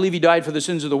generic, I believe he died for the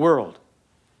sins of the world.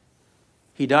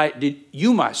 He died.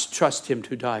 You must trust him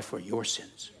to die for your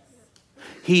sins.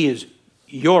 He is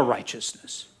your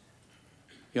righteousness.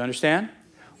 You understand?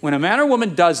 When a man or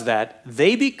woman does that,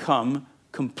 they become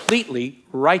completely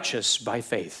righteous by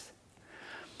faith.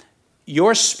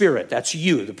 Your spirit, that's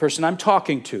you, the person I'm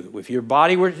talking to. If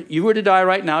you were to die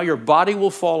right now, your body will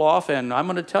fall off, and I'm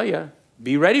going to tell you,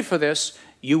 be ready for this.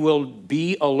 You will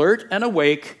be alert and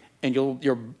awake, and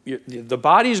the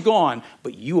body's gone,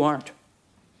 but you aren't.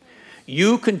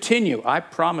 You continue. I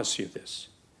promise you this.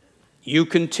 You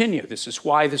continue. This is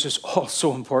why this is all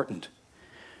so important.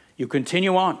 You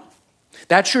continue on.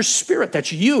 That's your spirit.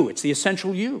 That's you. It's the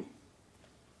essential you.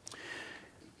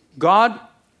 God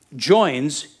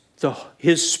joins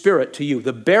his Spirit to you.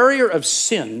 The barrier of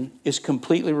sin is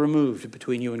completely removed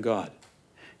between you and God.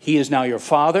 He is now your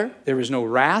Father. There is no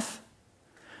wrath.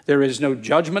 There is no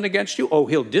judgment against you. Oh,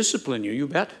 he'll discipline you, you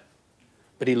bet.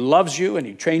 But he loves you and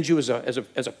he trains you as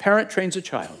a parent trains a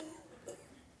child.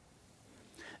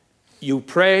 You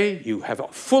pray, you have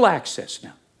full access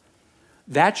now.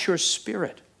 That's your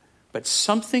spirit. But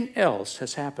something else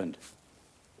has happened.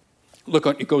 Look,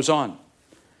 it goes on.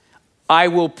 I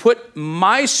will put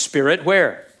my Spirit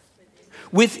where?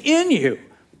 Within you,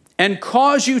 and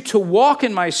cause you to walk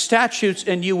in my statutes,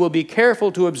 and you will be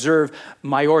careful to observe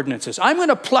my ordinances. I'm going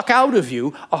to pluck out of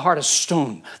you a heart of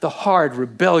stone, the hard,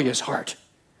 rebellious heart.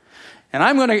 And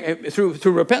I'm going to,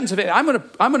 through repentance of it, I'm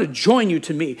going to join you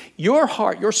to me. Your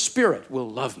heart, your spirit will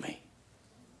love me.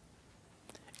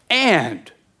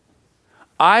 And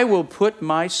I will put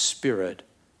my Spirit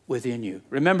within you.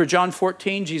 Remember John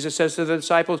 14, Jesus says to the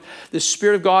disciples, the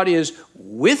Spirit of God is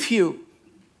with you,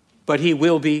 but he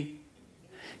will be.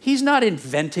 He's not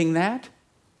inventing that.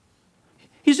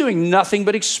 He's doing nothing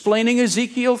but explaining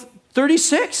Ezekiel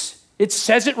 36. It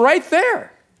says it right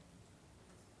there.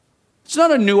 It's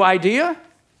not a new idea.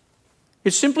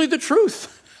 It's simply the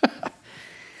truth.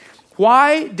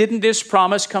 Why didn't this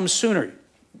promise come sooner?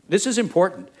 This is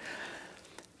important.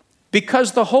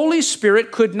 Because the Holy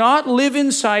Spirit could not live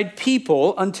inside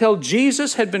people until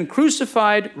Jesus had been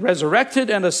crucified, resurrected,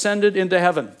 and ascended into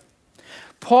heaven.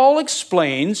 Paul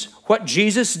explains what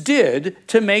Jesus did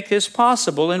to make this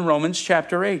possible in Romans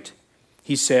chapter 8.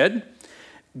 He said,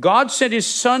 God sent his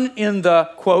Son in the,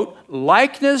 quote,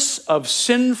 likeness of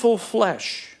sinful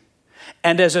flesh.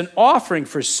 And as an offering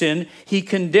for sin, he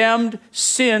condemned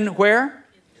sin where?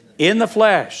 In the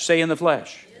flesh. Say in the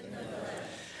flesh. In the flesh.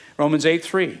 Romans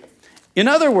 8:3. In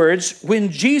other words,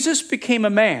 when Jesus became a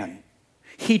man,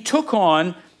 he took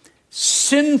on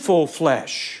sinful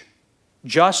flesh,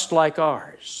 just like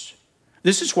ours.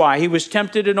 This is why he was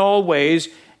tempted in all ways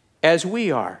as we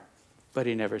are, but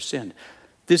he never sinned.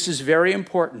 This is very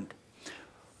important.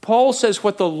 Paul says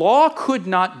what the law could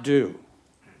not do,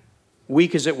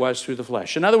 weak as it was through the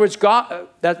flesh. In other words, God,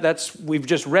 we've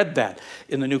just read that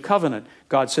in the New Covenant.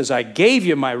 God says, I gave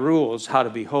you my rules how to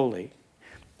be holy.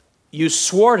 You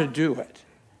swore to do it,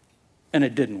 and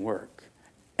it didn't work.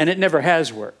 And it never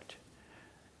has worked.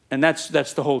 And that's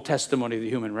the whole testimony of the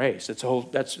human race.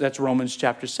 That's Romans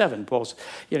chapter 7. Paul's,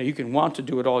 you can want to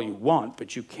do it all you want,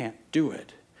 but you can't do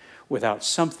it without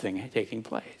something taking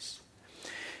place.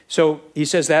 So he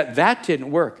says that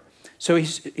didn't work. So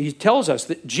he tells us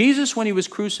that Jesus, when he was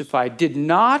crucified, did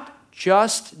not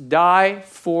just die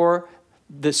for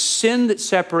the sin that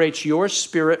separates your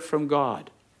spirit from God.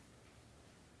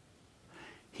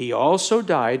 He also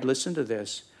died, listen to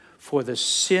this, for the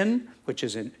sin which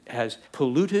has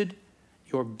polluted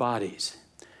your bodies.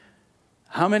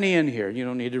 How many in here, you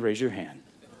don't need to raise your hand.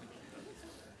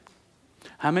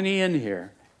 How many in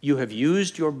here you have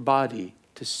used your body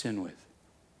to sin with?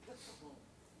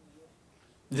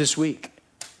 This week.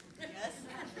 Yes.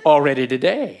 Already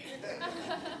today.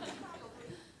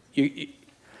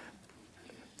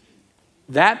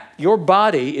 Your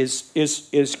body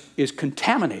is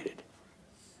contaminated.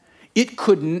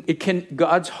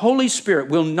 God's Holy Spirit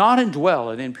will not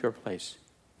indwell an impure place.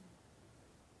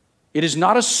 It is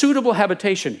not a suitable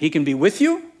habitation. He can be with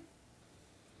you,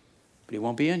 but he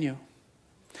won't be in you.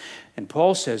 And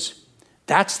Paul says,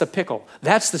 that's the pickle.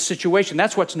 That's the situation.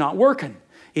 That's what's not working.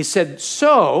 He said,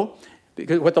 so,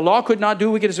 because what the law could not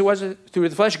do, wicked as it was through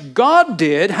the flesh, God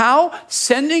did. How?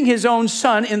 Sending his own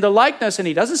Son in the likeness, and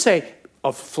he doesn't say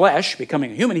of flesh,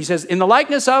 becoming a human. He says in the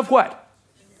likeness of what?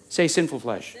 Say sinful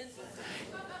flesh.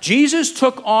 Jesus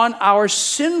took on our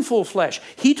sinful flesh.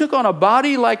 He took on a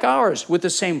body like ours with the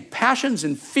same passions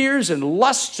and fears and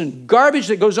lusts and garbage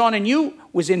that goes on in you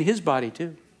was in his body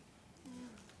too.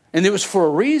 And it was for a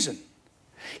reason.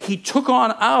 He took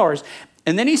on ours.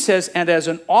 And then he says, and as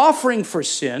an offering for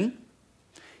sin,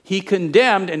 he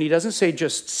condemned, and he doesn't say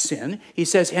just sin. He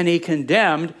says, and he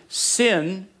condemned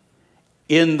sin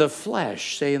in the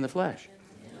flesh. Say in the flesh.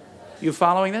 You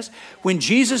following this? When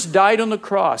Jesus died on the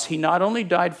cross, he not only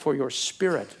died for your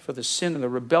spirit, for the sin and the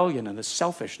rebellion and the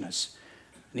selfishness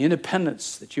and the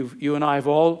independence that you and I have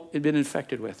all been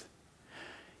infected with.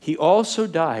 He also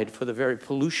died for the very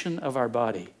pollution of our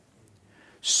body,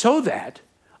 so that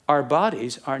our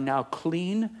bodies are now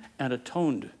clean and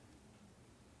atoned.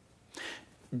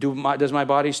 Does my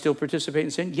body still participate in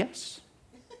sin? Yes.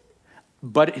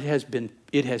 But it has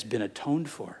been atoned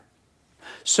for.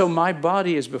 So my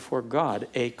body is before God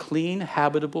a clean,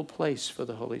 habitable place for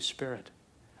the Holy Spirit.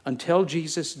 Until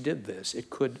Jesus did this,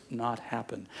 it could not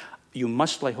happen. You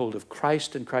must lay hold of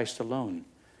Christ and Christ alone.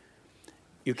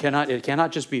 It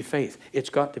cannot just be faith. It's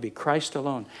got to be Christ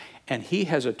alone. And he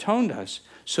has atoned us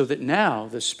so that now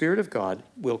the Spirit of God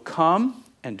will come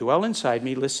and dwell inside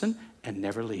me, listen, and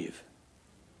never leave.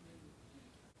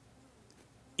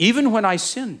 Even when I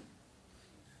sin,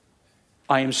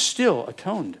 I am still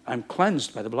atoned. I'm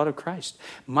cleansed by the blood of Christ.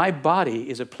 My body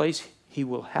is a place he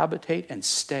will habitate and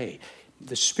stay.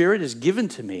 The Spirit is given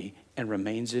to me and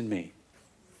remains in me.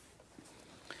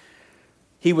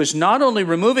 He was not only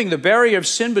removing the barrier of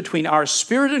sin between our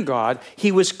spirit and God,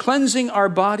 he was cleansing our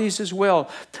bodies as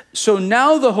well. So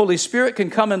now the Holy Spirit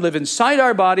can come and live inside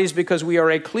our bodies because we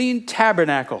are a clean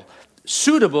tabernacle,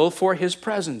 suitable for his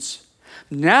presence.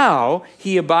 Now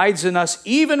he abides in us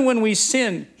even when we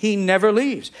sin. He never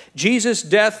leaves. Jesus'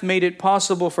 death made it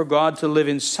possible for God to live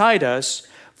inside us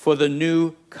for the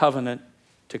new covenant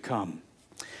to come.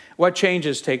 What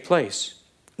changes take place?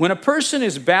 When a person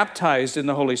is baptized in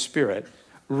the Holy Spirit,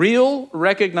 real,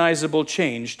 recognizable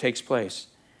change takes place.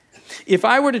 If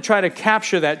I were to try to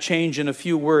capture that change in a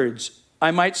few words,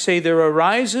 I might say there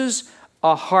arises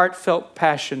a heartfelt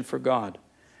passion for God,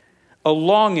 a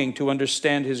longing to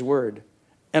understand his word,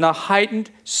 and a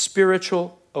heightened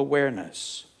spiritual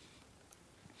awareness.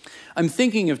 I'm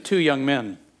thinking of two young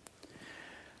men,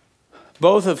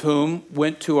 both of whom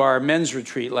went to our men's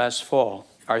retreat last fall.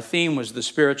 Our theme was the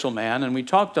spiritual man, and we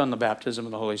talked on the baptism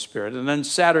of the Holy Spirit. And then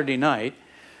Saturday night,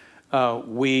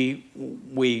 we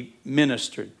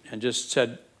ministered and just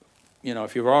said, you know,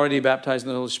 if you're already baptized in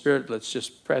the Holy Spirit, let's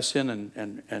just press in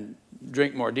and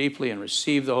drink more deeply and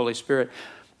receive the Holy Spirit.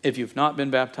 If you've not been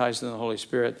baptized in the Holy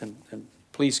Spirit, then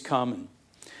please come.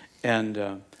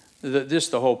 The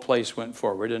whole place went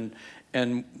forward.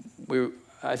 I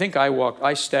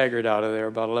staggered out of there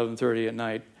about 11:30 at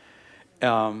night,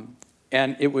 and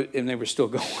they were still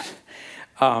going.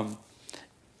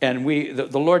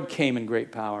 The Lord came in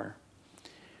great power.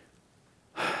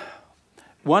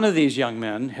 One of these young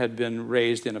men had been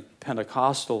raised in a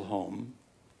Pentecostal home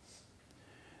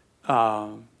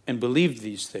and believed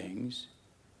these things.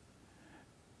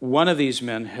 One of these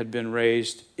men had been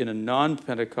raised in a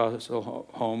non-Pentecostal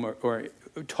home or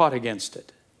taught against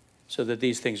it, so that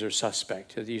these things are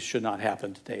suspect, that these should not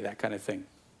happen today, that kind of thing.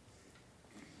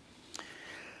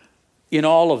 In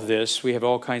all of this, we have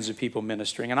all kinds of people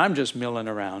ministering, and I'm just milling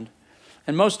around,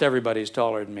 and most everybody's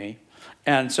taller than me.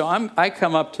 And so I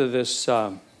come up to this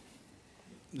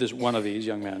one of these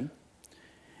young men,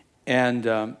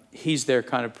 and he's there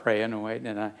kind of praying and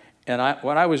waiting. I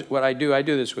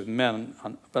do this with men,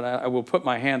 but I will put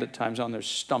my hand at times on their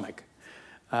stomach,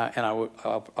 and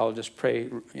I'll just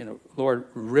pray, Lord,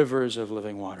 rivers of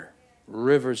living water,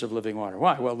 rivers of living water.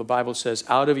 Why? Well, the Bible says,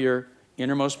 out of your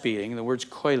innermost being, the word's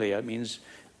koilia, means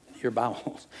your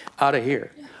bowels, out of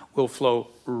here will flow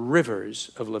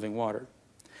rivers of living water.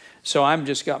 So I'm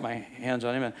just got my hands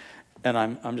on him, and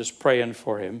I'm just praying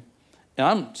for him. And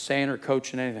I'm saying or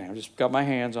coaching anything. I've just got my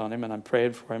hands on him, and I'm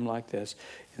praying for him like this.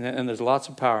 And there's lots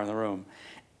of power in the room.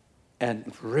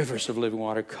 And rivers of living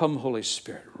water, come Holy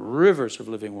Spirit, rivers of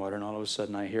living water. And all of a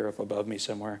sudden I hear up above me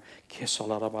somewhere, just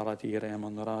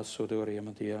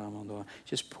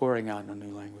pouring out in a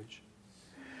new language.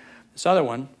 This other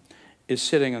one is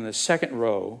sitting in the second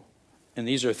row, and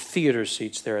these are theater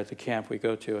seats there at the camp we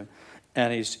go to.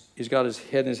 And he's got his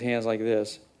head in his hands like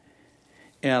this.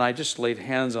 And I just laid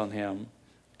hands on him,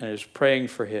 and I was praying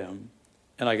for him,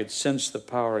 and I could sense the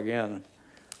power again.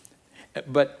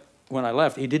 But when I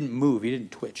left, he didn't move, he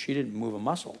didn't twitch, he didn't move a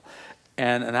muscle.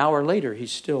 And an hour later,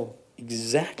 he's still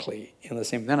exactly in the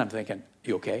same. Then I'm thinking,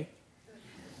 you okay?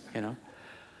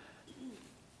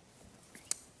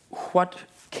 What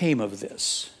came of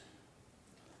this?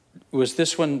 Was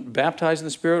this one baptized in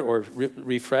the Spirit or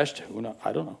refreshed?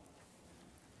 I don't know.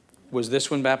 Was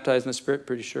this one baptized in the Spirit?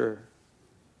 Pretty sure.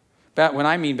 When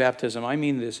I mean baptism, I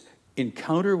mean this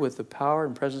encounter with the power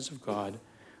and presence of God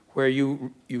where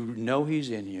you know he's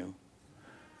in you.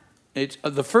 It's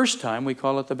the first time we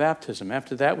call it the baptism.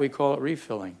 After that, we call it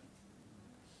refilling.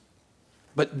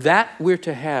 But that we're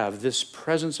to have, this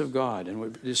presence of God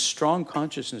and this strong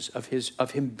consciousness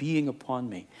of him being upon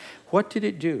me. What did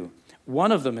it do?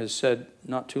 One of them has said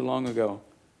not too long ago,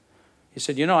 he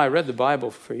said, I read the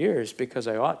Bible for years because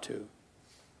I ought to.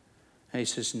 And he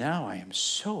says, now I am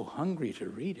so hungry to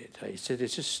read it. He said,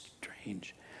 it's just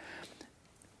strange.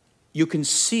 You can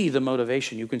see the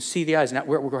motivation. You can see the eyes. Now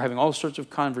we're having all sorts of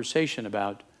conversation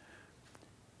about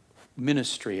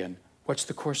ministry and what's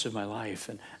the course of my life.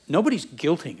 And nobody's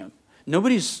guilting him.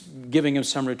 Nobody's giving him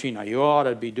some routine. Now you ought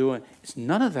to be doing. It's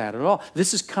none of that at all.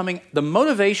 This is coming, the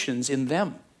motivation's in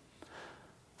them.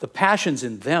 The passion's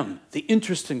in them. The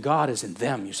interest in God is in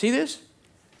them. You see this?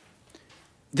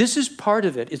 This is part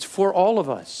of it. It's for all of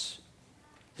us.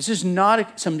 This is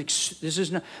not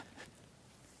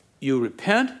you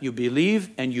repent, you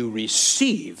believe, and you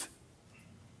receive.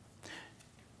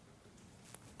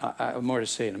 I have more to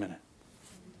say in a minute.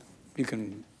 You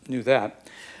can do that.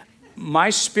 My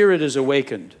spirit is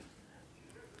awakened.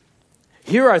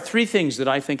 Here are three things that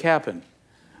I think happen.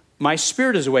 My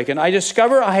spirit is awakened. I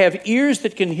discover I have ears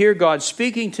that can hear God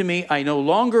speaking to me. I no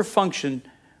longer function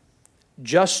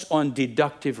just on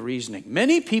deductive reasoning.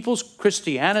 Many people's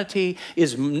Christianity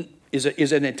is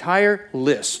an entire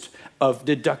list of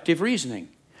deductive reasoning.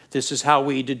 This is how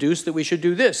we deduce that we should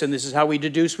do this, and this is how we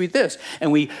deduce we this.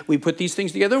 And we put these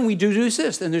things together and we deduce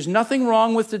this. And there's nothing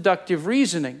wrong with deductive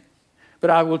reasoning.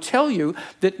 But I will tell you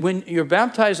that when you're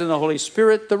baptized in the Holy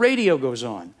Spirit, the radio goes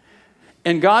on.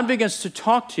 And God begins to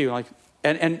talk to you,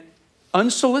 and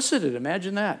unsolicited.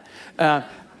 Imagine that.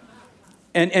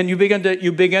 And you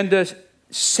begin to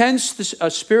sense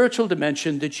a spiritual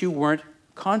dimension that you weren't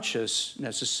conscious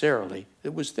necessarily.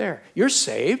 It was there. You're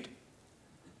saved,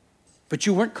 but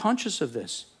you weren't conscious of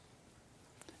this,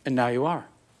 and now you are.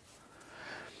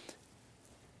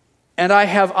 And I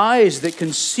have eyes that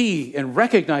can see and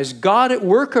recognize God at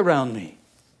work around me.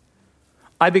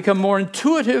 I become more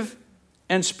intuitive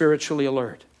and spiritually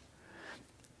alert.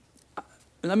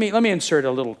 Let me insert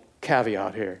a little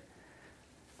caveat here.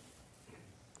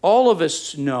 All of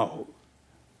us know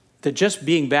that just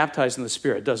being baptized in the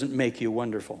Spirit doesn't make you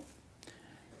wonderful.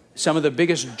 Some of the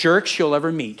biggest jerks you'll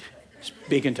ever meet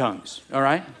speak in tongues, all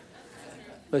right?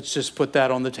 Let's just put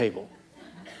that on the table.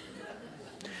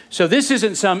 So this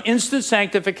isn't some instant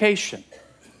sanctification.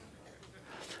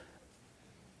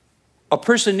 A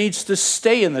person needs to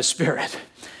stay in the Spirit.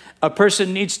 A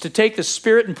person needs to take the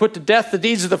Spirit and put to death the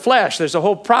deeds of the flesh. There's a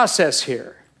whole process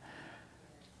here.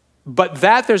 But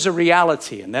that there's a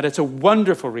reality, and that it's a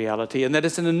wonderful reality, and that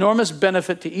it's an enormous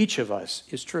benefit to each of us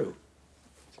is true.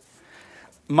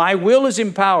 My will is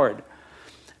empowered.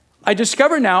 I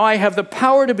discover now I have the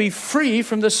power to be free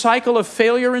from the cycle of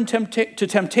failure and to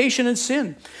temptation and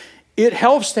sin. It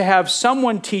helps to have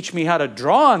someone teach me how to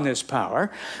draw on this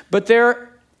power, but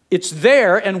it's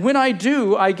there, and when I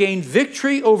do, I gain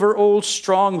victory over old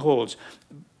strongholds.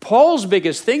 Paul's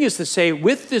biggest thing is to say,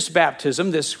 with this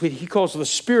baptism, this he calls the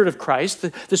Spirit of Christ,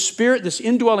 the Spirit, this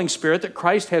indwelling Spirit that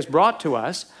Christ has brought to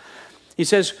us, he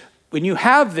says, when you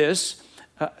have this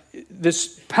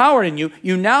power in you,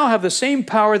 you now have the same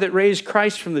power that raised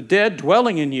Christ from the dead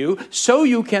dwelling in you, so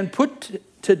you can put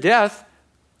to death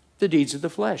the deeds of the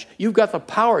flesh. You've got the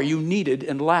power you needed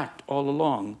and lacked all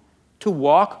along to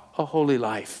walk a holy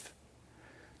life,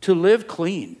 to live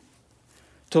clean,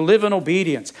 to live in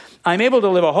obedience. I'm able to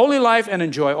live a holy life and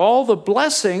enjoy all the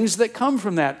blessings that come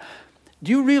from that.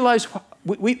 Do you realize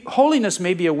holiness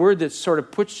may be a word that sort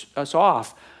of puts us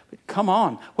off, but come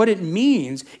on. What it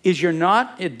means is you're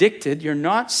not addicted, you're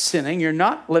not sinning, you're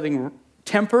not letting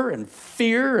temper and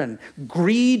fear and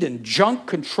greed and junk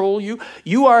control you.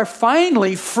 You are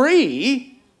finally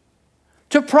free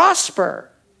to prosper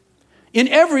in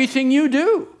everything you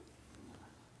do.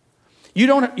 You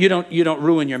don't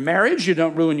ruin your marriage, you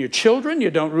don't ruin your children, you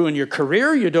don't ruin your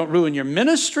career, you don't ruin your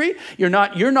ministry. You're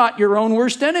not your own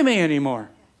worst enemy anymore.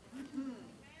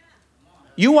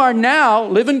 You are now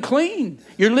living clean.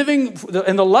 You're living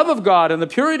in the love of God, and the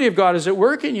purity of God is at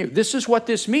work in you. This is what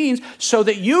this means, so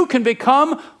that you can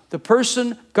become the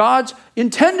person God's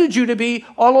intended you to be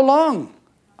all along.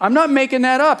 I'm not making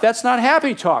that up. That's not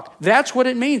happy talk. That's what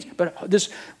it means. But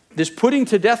this putting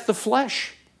to death the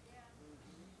flesh,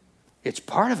 it's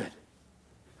part of it.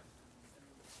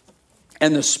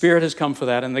 And the Spirit has come for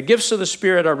that. And the gifts of the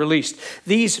Spirit are released.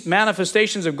 These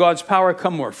manifestations of God's power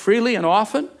come more freely and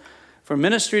often for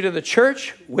ministry to the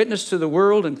church, witness to the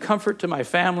world, and comfort to my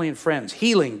family and friends.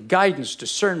 Healing, guidance,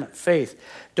 discernment, faith.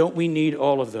 Don't we need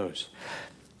all of those?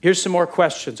 Here's some more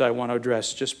questions I want to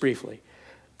address just briefly.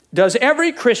 Does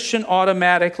every Christian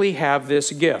automatically have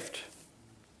this gift?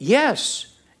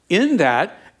 Yes, in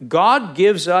that God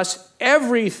gives us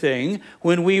everything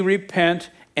when we repent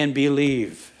and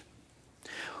believe.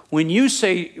 When you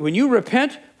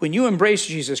repent, when you embrace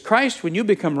Jesus Christ, when you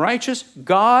become righteous,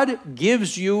 God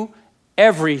gives you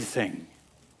everything.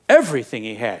 Everything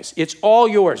he has. It's all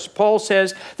yours. Paul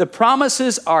says the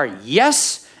promises are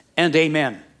yes and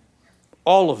amen.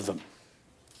 All of them.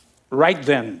 Right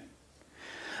then.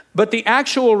 But the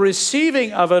actual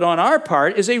receiving of it on our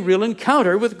part is a real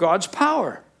encounter with God's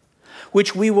power,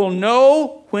 which we will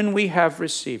know when we have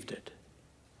received it.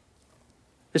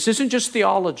 This isn't just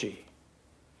theology.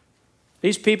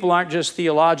 These people aren't just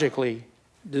theologically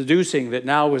deducing that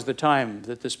now was the time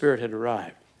that the Spirit had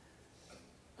arrived.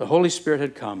 The Holy Spirit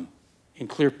had come in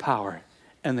clear power,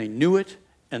 and they knew it,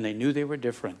 and they knew they were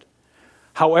different.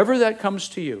 However that comes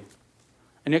to you,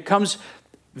 and it comes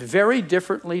very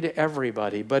differently to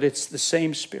everybody, but it's the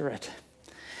same Spirit.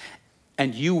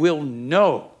 And you will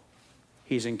know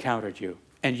He's encountered you,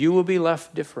 and you will be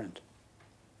left different.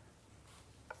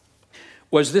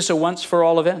 Was this a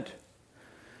once-for-all event?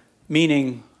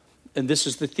 Meaning, and this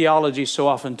is the theology so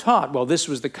often taught, well, this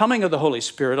was the coming of the Holy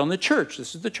Spirit on the church.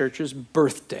 This is the church's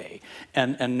birthday.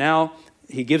 And now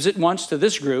He gives it once to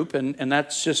this group, and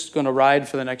that's just going to ride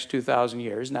for the next 2,000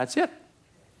 years, and that's it.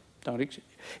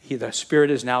 The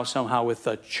Spirit is now somehow with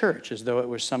the church, as though it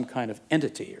was some kind of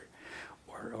entity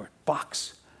or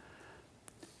box.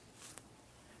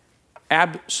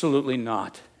 Absolutely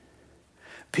not.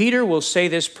 Peter will say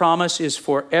this promise is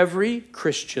for every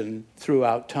Christian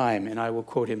throughout time, and I will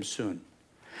quote him soon.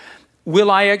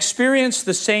 Will I experience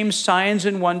the same signs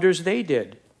and wonders they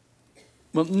did?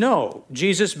 Well, no.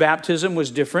 Jesus' baptism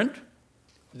was different.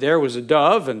 There was a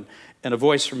dove and a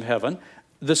voice from heaven.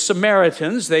 The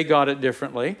Samaritans, they got it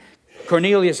differently.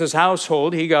 Cornelius'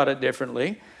 household, he got it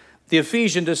differently. The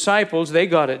Ephesian disciples, they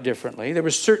got it differently. There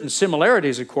were certain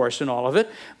similarities, of course, in all of it,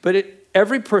 but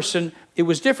every person, it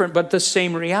was different, but the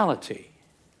same reality.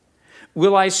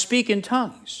 Will I speak in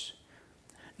tongues?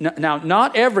 Now,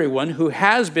 not everyone who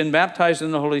has been baptized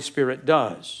in the Holy Spirit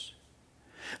does,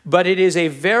 but it is a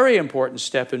very important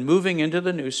step in moving into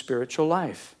the new spiritual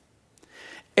life.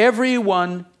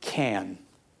 Everyone can.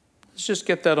 Let's just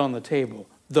get that on the table,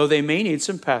 though they may need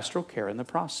some pastoral care in the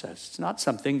process. It's not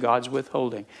something God's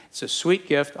withholding. It's a sweet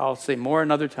gift. I'll say more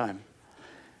another time.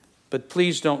 But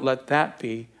please don't let that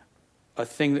be a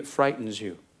thing that frightens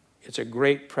you. It's a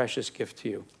great, precious gift to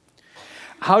you.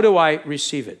 How do I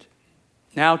receive it?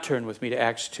 Now turn with me to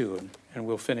Acts 2, and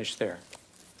we'll finish there.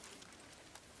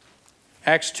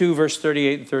 Acts 2, verse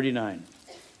 38 and 39.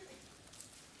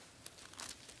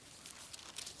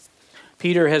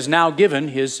 Peter has now given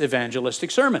his evangelistic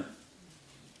sermon.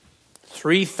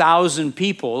 3,000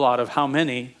 people out of how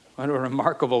many? What a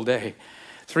remarkable day.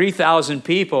 3,000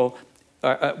 people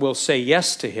will say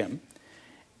yes to him.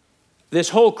 This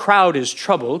whole crowd is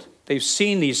troubled. They've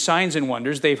seen these signs and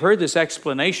wonders. They've heard this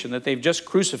explanation that they've just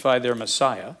crucified their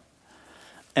Messiah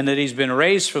and that he's been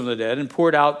raised from the dead and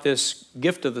poured out this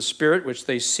gift of the Spirit, which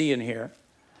they see and hear.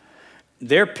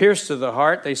 They're pierced to the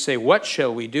heart. They say, what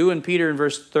shall we do? And Peter in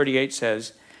verse 38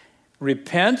 says,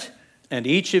 repent and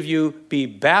each of you be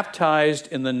baptized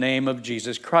in the name of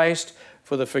Jesus Christ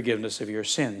for the forgiveness of your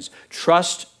sins.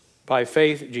 Trust by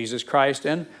faith Jesus Christ,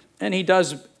 and he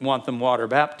does want them water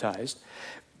baptized.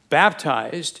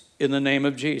 Baptized in the name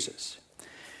of Jesus.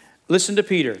 Listen to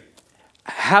Peter.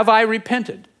 Have I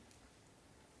repented?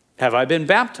 Have I been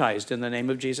baptized in the name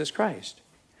of Jesus Christ?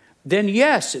 Then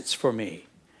yes, it's for me.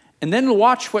 And then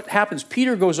watch what happens.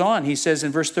 Peter goes on. He says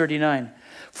in verse 39,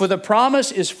 for the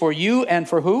promise is for you and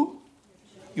for who?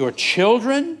 Your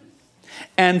children,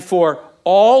 and for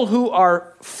all who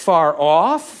are far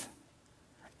off,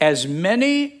 as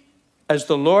many as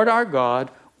the Lord our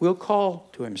God will call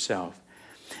to himself.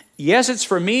 Yes, it's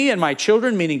for me and my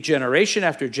children, meaning generation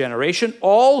after generation,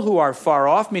 all who are far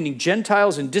off, meaning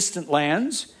Gentiles in distant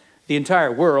lands, the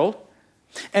entire world,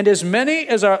 and as many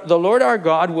as the Lord our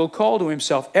God will call to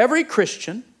himself. Every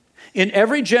Christian, in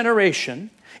every generation,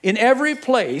 in every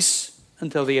place,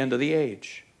 until the end of the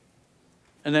age.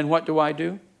 And then what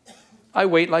do? I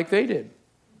wait like they did.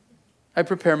 I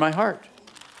prepare my heart.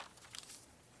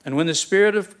 And when the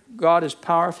Spirit of God is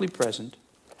powerfully present,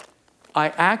 I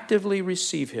actively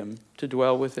receive him to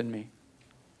dwell within me.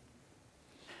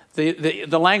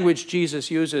 The language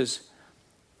Jesus uses,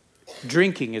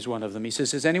 drinking is one of them. He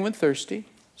says, is anyone thirsty?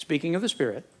 Speaking of the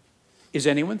Spirit, is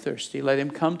anyone thirsty? Let him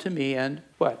come to me and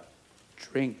what?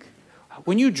 Drink.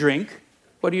 When you drink,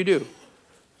 what do?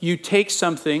 You take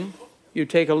something, you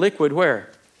take a liquid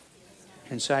where?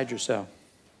 Inside yourself.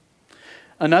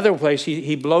 Another place,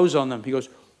 he blows on them. He goes,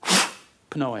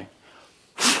 pnoe.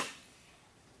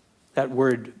 That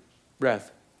word,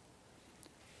 breath.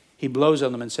 He blows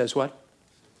on them and says what?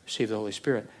 Receive the Holy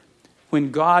Spirit.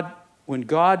 When God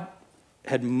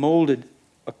had molded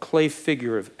a clay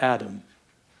figure of Adam,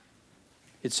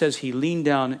 it says he leaned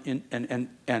down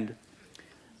and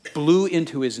blew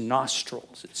into his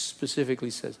nostrils. It specifically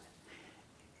says,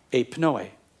 a pnoe,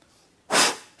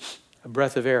 a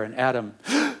breath of air, and Adam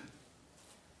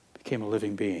became a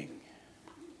living being.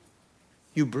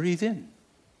 You breathe in.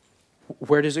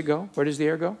 Where does it go? Where does the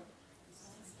air go?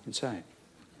 Inside.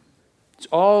 It's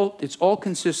all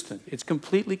consistent. It's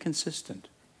completely consistent.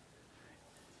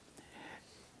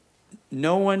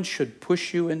 No one should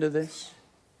push you into this.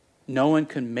 No one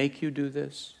can make you do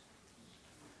this.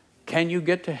 Can you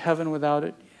get to heaven without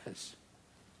it? Yes.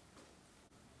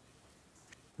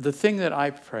 The thing that I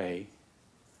pray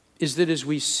is that as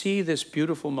we see this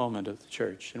beautiful moment of the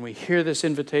church and we hear this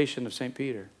invitation of St.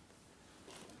 Peter,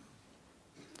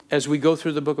 as we go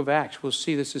through the book of Acts, we'll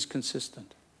see this is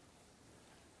consistent.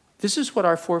 This is what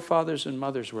our forefathers and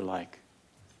mothers were like.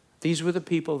 These were the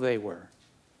people they were.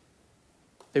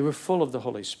 They were full of the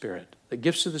Holy Spirit. The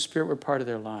gifts of the Spirit were part of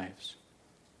their lives.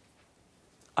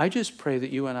 I just pray that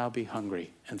you and I will be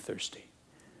hungry and thirsty.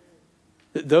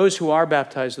 That those who are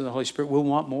baptized in the Holy Spirit will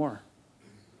want more.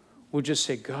 We'll just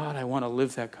say, God, I want to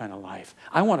live that kind of life.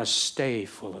 I want to stay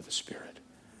full of the Spirit.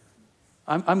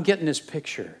 I'm getting this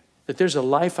picture that there's a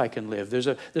life I can live. There's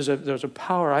a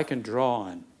power I can draw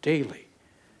on daily.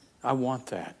 I want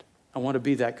that. I want to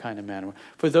be that kind of man.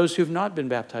 For those who've not been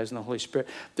baptized in the Holy Spirit,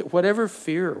 that whatever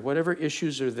fear, whatever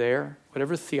issues are there,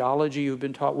 whatever theology you've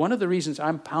been taught, one of the reasons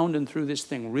I'm pounding through this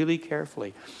thing really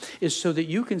carefully is so that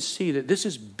you can see that this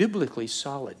is biblically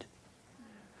solid.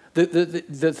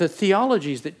 The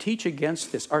theologies that teach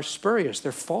against this are spurious.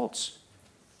 They're false.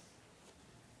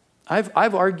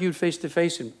 I've argued face to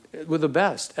face with the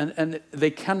best, and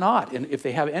they cannot, and if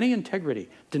they have any integrity,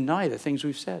 deny the things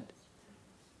we've said.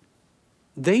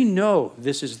 They know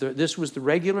this was the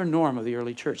regular norm of the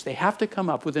early church. They have to come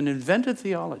up with an invented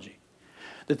theology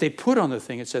that they put on the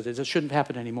thing and said that it shouldn't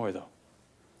happen anymore, though.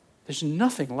 There's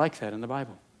nothing like that in the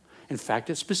Bible. In fact,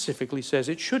 it specifically says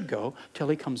it should go till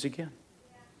he comes again.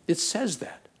 It says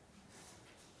that.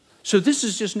 So this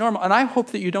is just normal. And I hope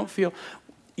that you don't feel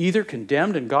either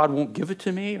condemned and God won't give it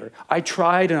to me, or I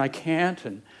tried and I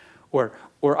can't, or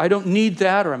I don't need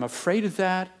that, or I'm afraid of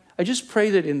that. I just pray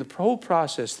that in the whole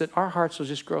process that our hearts will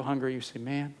just grow hungry. You say,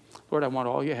 man, Lord, I want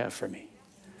all you have for me.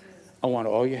 I want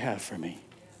all you have for me.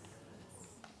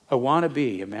 I want to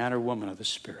be a man or woman of the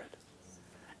Spirit.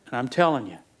 And I'm telling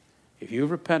you, if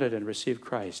you've repented and received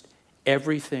Christ,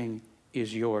 everything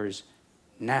is yours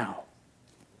now.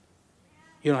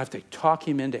 You don't have to talk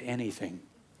him into anything.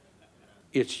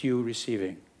 It's you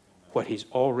receiving what he's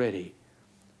already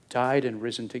died and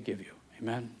risen to give you.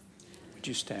 Amen? Would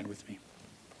you stand with me?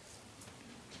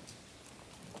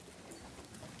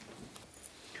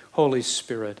 Holy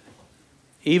Spirit,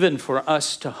 even for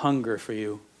us to hunger for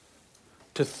you,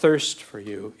 to thirst for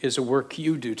you, is a work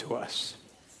you do to us.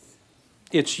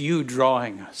 It's you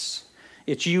drawing us.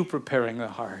 It's you preparing the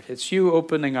heart. It's you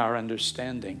opening our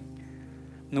understanding.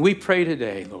 And we pray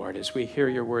today, Lord, as we hear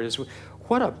your word,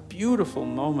 what a beautiful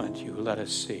moment you let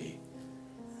us see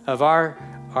of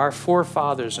our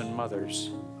forefathers and mothers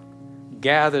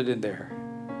gathered in there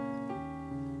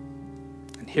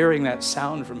and hearing that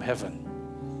sound from heaven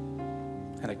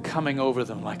and it coming over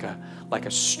them like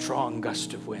a strong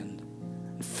gust of wind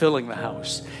and filling the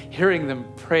house, hearing them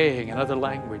praying in other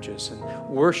languages and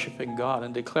worshiping God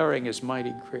and declaring his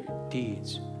mighty great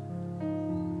deeds.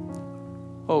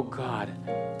 Oh God,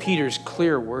 Peter's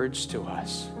clear words to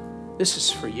us. This is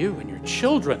for you and your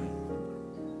children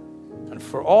and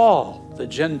for all the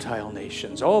Gentile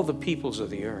nations, all the peoples of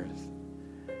the earth.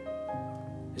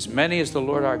 As many as the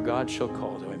Lord our God shall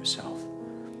call to himself.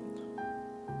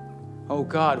 Oh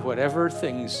God, whatever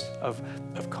things of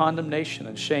condemnation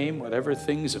and shame, whatever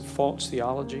things of false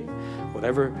theology,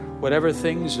 whatever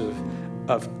things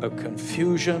of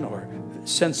confusion or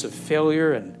sense of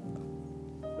failure and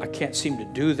I can't seem to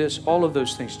do this, all of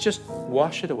those things, just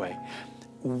wash it away.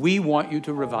 We want you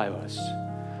to revive us.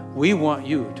 We want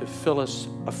you to fill us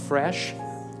afresh.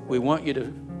 We want you to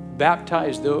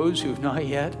baptize those who've not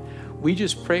yet. We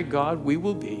just pray, God, we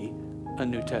will be a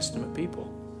New Testament people.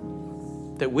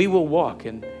 That we will walk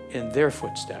in their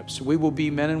footsteps. We will be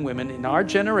men and women in our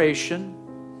generation,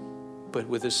 but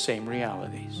with the same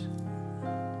realities.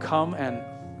 Come and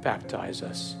baptize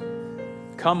us.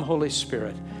 Come, Holy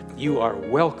Spirit. You are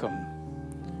welcome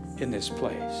in this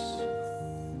place.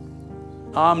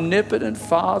 Omnipotent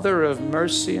Father of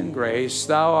mercy and grace,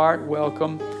 thou art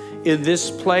welcome in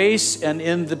this place, and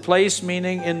in the place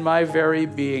meaning in my very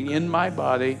being, in my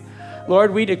body.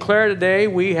 Lord, we declare today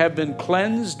we have been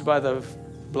cleansed by the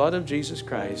blood of Jesus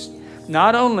Christ,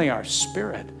 not only our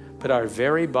spirit, but our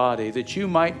very body, that you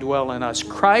might dwell in us.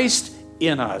 Christ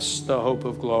in us, the hope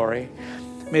of glory.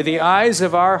 May the eyes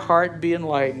of our heart be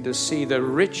enlightened to see the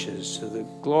riches of the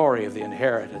glory of the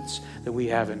inheritance that we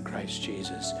have in Christ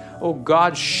Jesus. Oh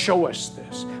God, show us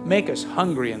this. Make us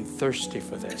hungry and thirsty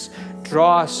for this.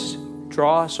 Draw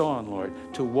us on, Lord,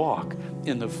 to walk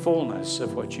in the fullness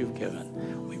of what you've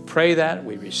given. We pray that,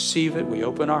 we receive it, we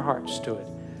open our hearts to it.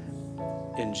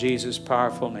 In Jesus'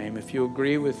 powerful name. If you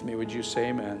agree with me, would you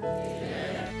say amen?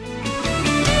 Amen.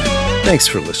 Thanks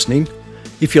for listening.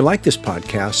 If you like this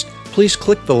podcast, please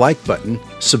click the like button,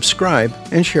 subscribe,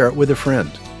 and share it with a friend.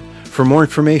 For more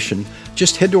information,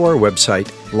 just head to our website,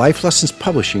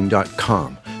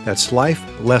 lifelessonspublishing.com. That's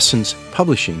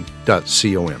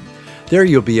lifelessonspublishing.com. There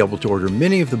you'll be able to order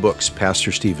many of the books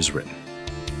Pastor Steve has written.